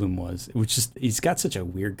Goldblum was. It was just, he's got such a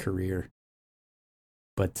weird career.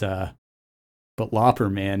 But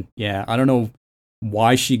Lauper, man, I don't know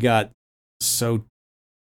why she got so,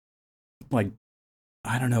 like,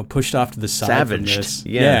 I don't know, pushed off to the side. Savaged. From this.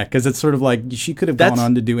 Yeah, because it's sort of like she could have gone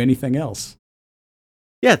on to do anything else.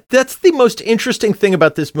 Yeah, that's the most interesting thing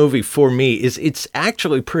about this movie for me, is it's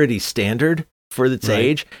actually pretty standard for its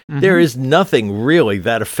age. Mm-hmm. There is nothing really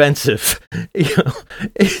that offensive.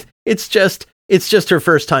 It's just her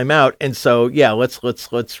first time out, and so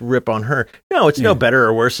let's rip on her. No, it's no better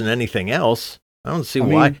or worse than anything else. I don't see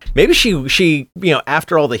why. Maybe she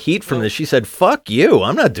after all the heat from this, she said, "Fuck you,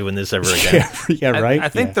 I'm not doing this ever again." Right. I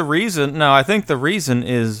think the reason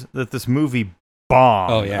is that this movie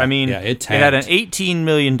bombed. Oh yeah. I mean, it had an $18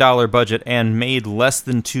 million budget and made less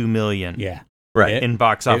than $2 million. Yeah. Right. In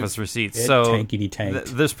box office receipts. So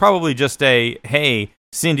tankety-tanked. There's probably just hey,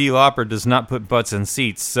 Cyndi Lauper does not put butts in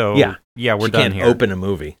seats, so we're done here. Can't open a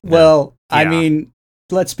movie. Well, I mean,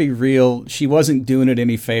 let's be real. She wasn't doing it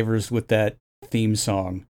any favors with that theme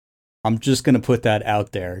song. I'm just going to put that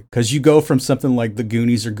out there, because you go from something like The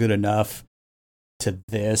Goonies Are Good Enough to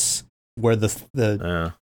this, where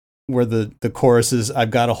the where the chorus is,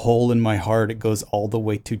 "I've got a hole in my heart. It goes all the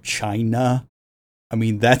way to China." I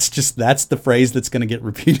mean, that's the phrase that's going to get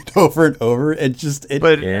repeated over and over. It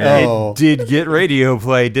did get radio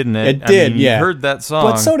play, didn't it? It did, yeah. You heard that song.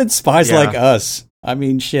 But so did Spies Like Us. I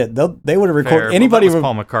mean, shit. They would have recorded anybody. Well,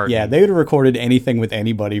 Paul McCartney. Yeah, they would have recorded anything with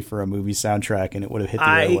anybody for a movie soundtrack, and it would have hit the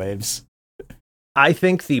airwaves. I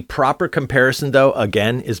think the proper comparison, though,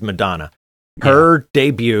 again, is Madonna. Her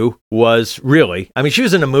debut was really, I mean, she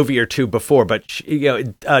was in a movie or two before, but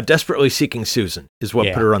Desperately Seeking Susan is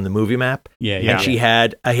what put her on the movie map. And she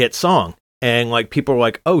had a hit song. And like people were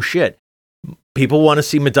like, oh shit, people want to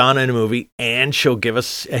see Madonna in a movie and she'll give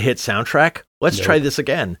us a hit soundtrack. Let's try this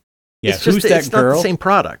again. Yeah, it's just, it's not the same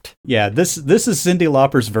product. Yeah, this is Cyndi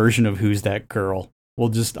Lauper's version of Who's That Girl. I'll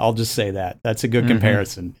just say that. That's a good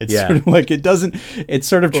comparison. It's sort of like it's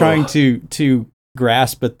sort of trying to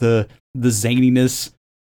grasp at the zaniness,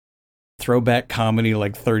 throwback comedy,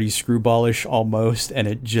 like 30s screwballish almost, and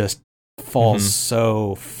it just falls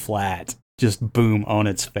so flat, just boom on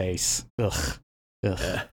its face. Ugh.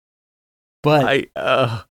 But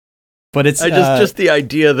it's just the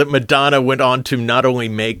idea that Madonna went on to not only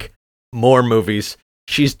make more movies,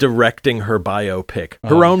 she's directing her biopic,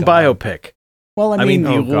 her own biopic. Well, I mean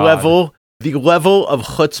the level of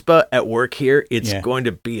chutzpah at work here, it's going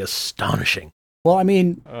to be astonishing. Well, I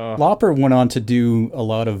mean, Lauper went on to do a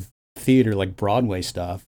lot of theater, like Broadway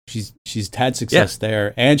stuff. She's had success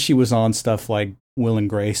there, and she was on stuff like Will and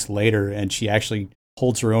Grace later, and she actually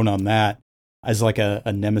holds her own on that as like a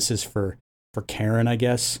nemesis for Karen, I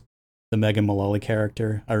guess, the Megan Mullally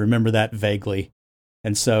character. I remember that vaguely.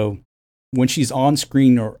 And so when she's on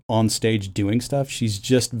screen or on stage doing stuff, she's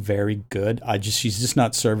just very good. She's just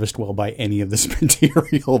not serviced well by any of this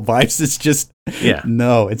material vibes. It's just,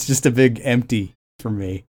 it's just a big empty for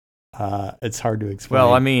me. It's hard to explain.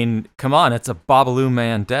 Well, I mean, come on, it's a Babaloo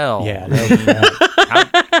Mandell. Yeah.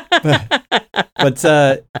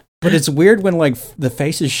 But it's weird when like the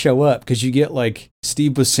faces show up, because you get like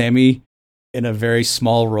Steve Buscemi in a very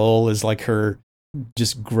small role as like her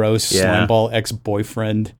just gross slimeball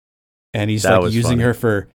ex-boyfriend. And he's like using her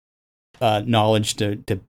for knowledge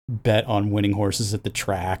to bet on winning horses at the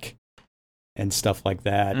track and stuff like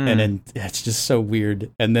that. And then it's just so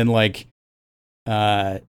weird. And then like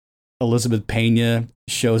Elizabeth Pena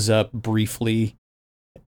shows up briefly,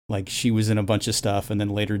 like she was in a bunch of stuff, and then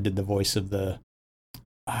later did the voice of the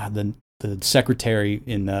secretary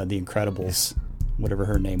in The Incredibles, whatever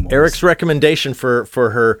her name was. Eric's recommendation for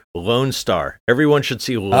her Lone Star. Everyone should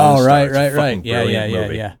see Lone Star. Oh, right.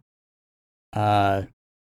 Yeah.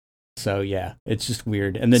 So yeah, it's just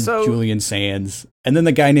weird. And then Julian Sands, and then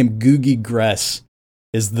the guy named Googie Gress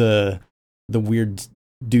is the weird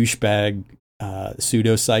douchebag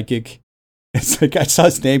pseudo psychic. It's like I saw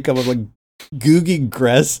his name come up, like Googie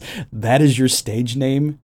Gress. That is your stage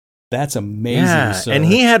name? That's amazing. Yeah, sir. And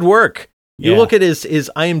he had work. You look at his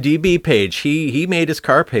IMDb page. He made his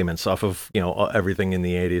car payments off of everything in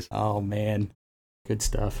the 80s. Oh man, good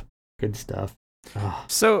stuff.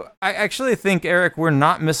 So I actually think, Eric, we're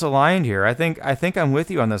not misaligned here. I think I'm with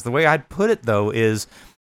you on this. The way I'd put it though is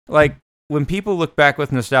like when people look back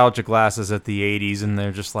with nostalgia glasses at the 80s and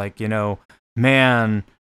they're just like, man,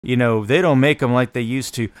 they don't make them like they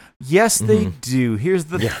used to. Yes, they do. Here's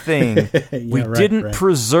the thing. We didn't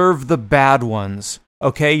preserve the bad ones.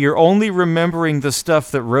 Okay, you're only remembering the stuff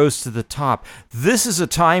that rose to the top. This is a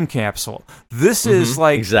time capsule. This is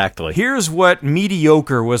like exactly. Here's what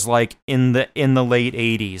mediocre was like in the late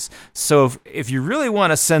 80s. So if you really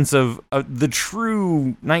want a sense of the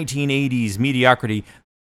true 1980s mediocrity,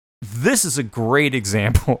 this is a great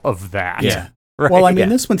example of that. Yeah. Right? Well, I mean,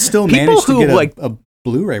 this one still managed to get a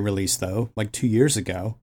Blu-ray release though, like 2 years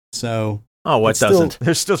ago. So what doesn't?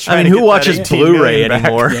 They're still trying. I mean, who watches Blu-ray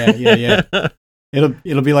anymore? Yeah.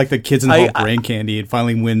 It'll be like the Kids Involved brain candy. It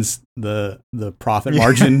finally wins the profit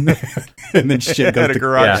margin, and then shit goes to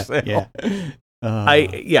garage.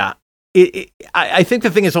 I think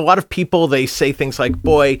the thing is, a lot of people, they say things like,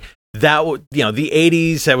 "Boy, that the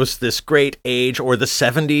 80s, that was this great age," or the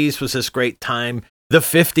 70s was this great time. The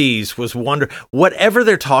 50s was whatever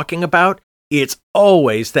they're talking about. It's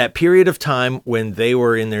always that period of time when they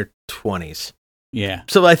were in their 20s. Yeah.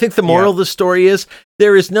 So I think the moral of the story is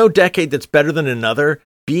there is no decade that's better than another.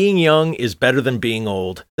 Being young is better than being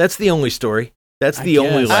old. That's the only story. That's the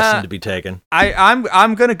only lesson to be taken.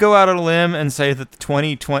 I'm going to go out on a limb and say that the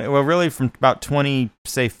 2020, well, really from about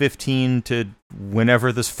 2015 to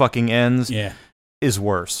whenever this fucking ends, is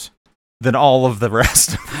worse than all of the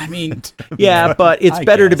rest. I mean, but it's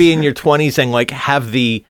better to be in your 20s and like have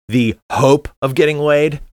the hope of getting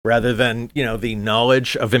laid rather than, the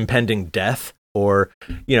knowledge of impending death. or,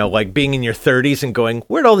 like being in your 30s and going,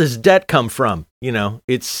 where'd all this debt come from?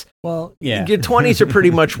 It's, well, yeah. Your 20s are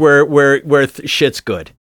pretty much where shit's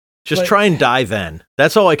good. Just try and die then.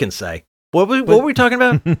 That's all I can say. What were we talking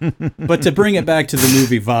about? But to bring it back to the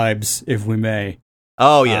movie vibes, if we may.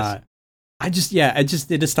 Oh, yes.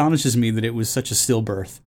 It astonishes me that it was such a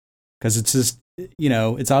stillbirth. Because it's just,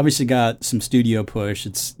 it's obviously got some studio push.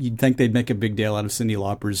 You'd think they'd make a big deal out of Cyndi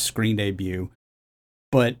Lauper's screen debut.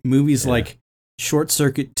 But movies like Short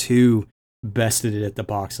Circuit 2 bested it at the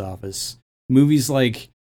box office. Movies like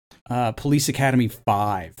Police Academy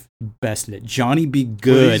 5 bested it. Johnny Be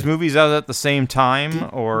Good. Were these movies out at the same time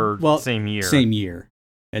or same year? Same year.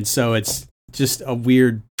 And so it's just a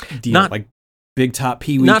weird deal. Like Big Top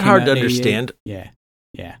Pee-wee. Not hard to understand. Yeah.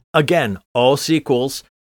 Again, all sequels,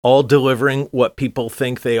 all delivering what people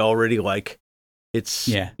think they already like. It's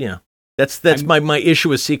that's my issue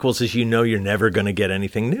with sequels is you're never going to get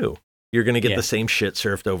anything new. You're going to get the same shit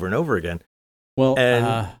served over and over again. Well,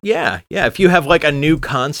 and if you have like a new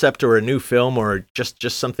concept or a new film or just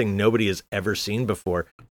something nobody has ever seen before,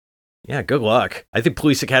 good luck. I think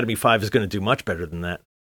Police Academy 5 is going to do much better than that.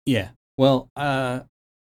 Yeah. Well,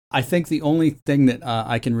 I think the only thing that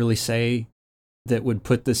I can really say that would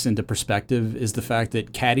put this into perspective is the fact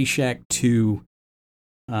that Caddyshack 2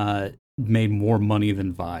 made more money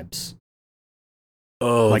than Vibes.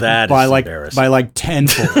 Oh, that is embarrassing. By like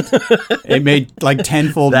tenfold. It made like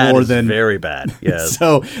tenfold more than... very bad, yes.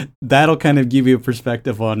 So that'll kind of give you a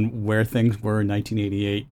perspective on where things were in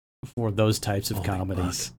 1988 for those types of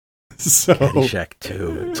comedies. So Caddyshack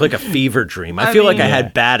 2. It's like a fever dream. I feel like I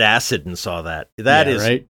had bad acid and saw that. That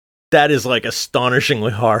is like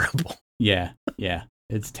astonishingly horrible. Yeah.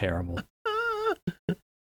 It's terrible.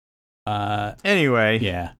 Anyway.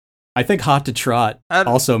 Yeah. I think Hot to Trot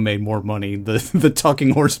also made more money. The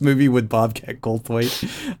Talking Horse movie with Bobcat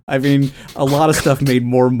Goldthwait. I mean, a lot of stuff made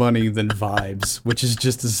more money than Vibes, which is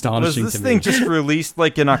just astonishing to me. Was this thing just released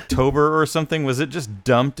like in October or something? Was it just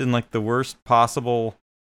dumped in like the worst possible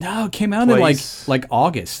No, it came out place? in like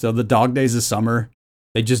August. So the Dog Days of Summer,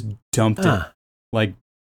 they just dumped it like,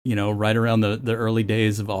 right around the early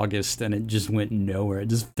days of August, and it just went nowhere. It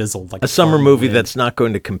just fizzled like a summer movie that's not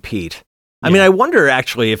going to compete. I mean, I wonder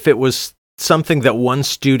actually if it was something that one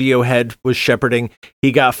studio head was shepherding,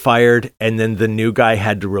 he got fired, and then the new guy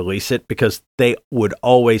had to release it because they would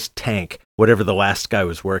always tank whatever the last guy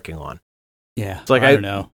was working on. Yeah, it's like I don't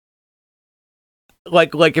know.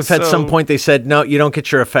 Like if at some point they said, no, you don't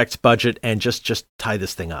get your effects budget and just tie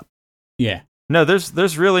this thing up. Yeah. No,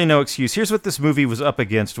 there's really no excuse. Here's what this movie was up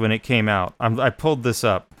against when it came out. I pulled this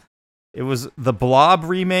up. It was the Blob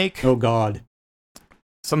remake. Oh, God.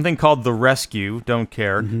 Something called The Rescue, don't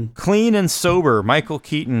care. Mm-hmm. Clean and Sober, Michael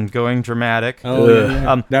Keaton going dramatic. Oh,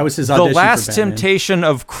 yeah. That was his audition The Last for Batman. Temptation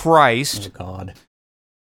of Christ. Oh, God.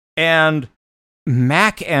 And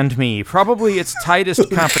Mac and Me, probably its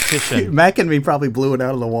tightest competition. Mac and Me probably blew it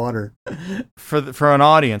out of the water. For an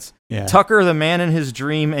audience. Yeah. Tucker, The Man in His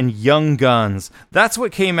Dream, and Young Guns. That's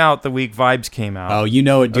what came out the week Vibes came out. Oh,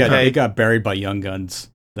 it got buried by Young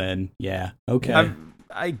Guns then. Yeah. Okay.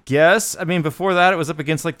 I guess. I mean, before that, it was up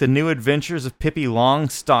against like The New Adventures of Pippi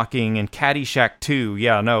Longstocking and Caddyshack 2.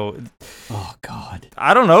 Yeah, no. Oh, God.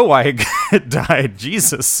 I don't know why it died.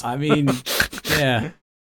 Jesus. I mean, yeah.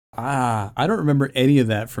 I don't remember any of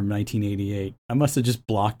that from 1988. I must have just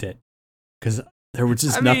blocked it because there was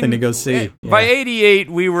just nothing to go see. By 88,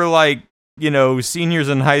 we were like, seniors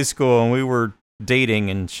in high school and we were dating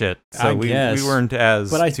and shit. So we weren't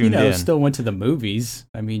as tuned in. Still went to the movies.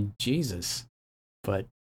 I mean, Jesus. But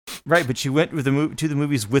right, but you went to the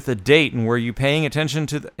movies with a date, and were you paying attention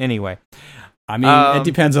to anyway? I mean, it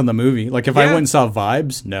depends on the movie. Like if I went and saw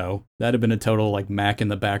Vibes, no, that'd have been a total like Mac in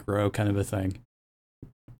the back row kind of a thing.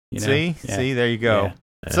 See, there you go.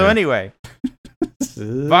 Yeah. So anyway,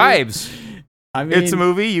 Vibes. I mean, it's a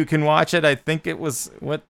movie. You can watch it. I think it was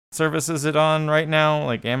what service is it on right now?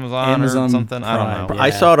 Like Amazon or something. Prime, I don't know. Yeah.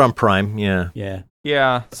 I saw it on Prime. Yeah.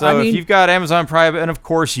 So if you've got Amazon Prime, and of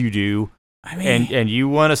course you do. I mean, and you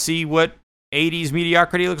want to see what 80s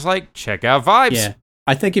mediocrity looks like, check out Vibes. Yeah.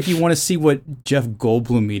 I think if you want to see what Jeff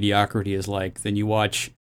Goldblum mediocrity is like, then you watch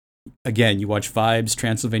Vibes,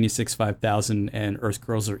 Transylvania 65000, and Earth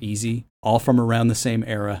Girls Are Easy, all from around the same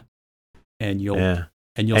era. And you'll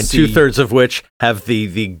see 2/3 of which have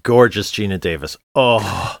the gorgeous Gina Davis.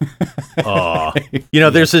 Oh.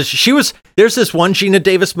 There's this one Gina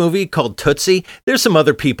Davis movie called Tootsie. There's some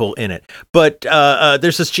other people in it, but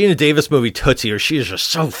there's this Gina Davis movie Tootsie, where she is just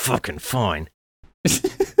so fucking fine.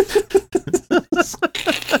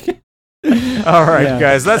 All right,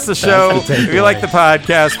 guys, that's the show. If you like the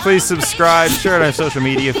podcast, please subscribe, share it on our social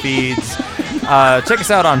media feeds. Check us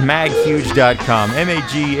out on maghuge.com,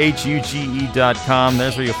 maghuge.com.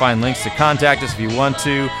 There's where you'll find links to contact us if you want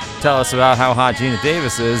to. Tell us about how hot Gina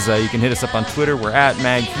Davis is. You can hit us up on Twitter. We're at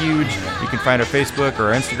maghuge. You can find our Facebook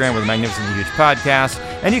or our Instagram with the Magnificently Huge Podcast.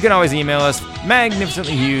 And you can always email us,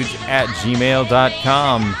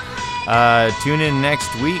 magnificentlyhuge@gmail.com. Tune in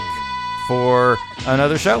next week for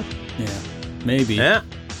another show. Yeah, maybe. Yeah.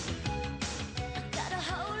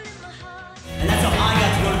 And that's how I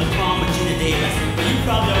got to go to the prom with Gina Davis. But you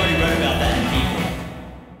probably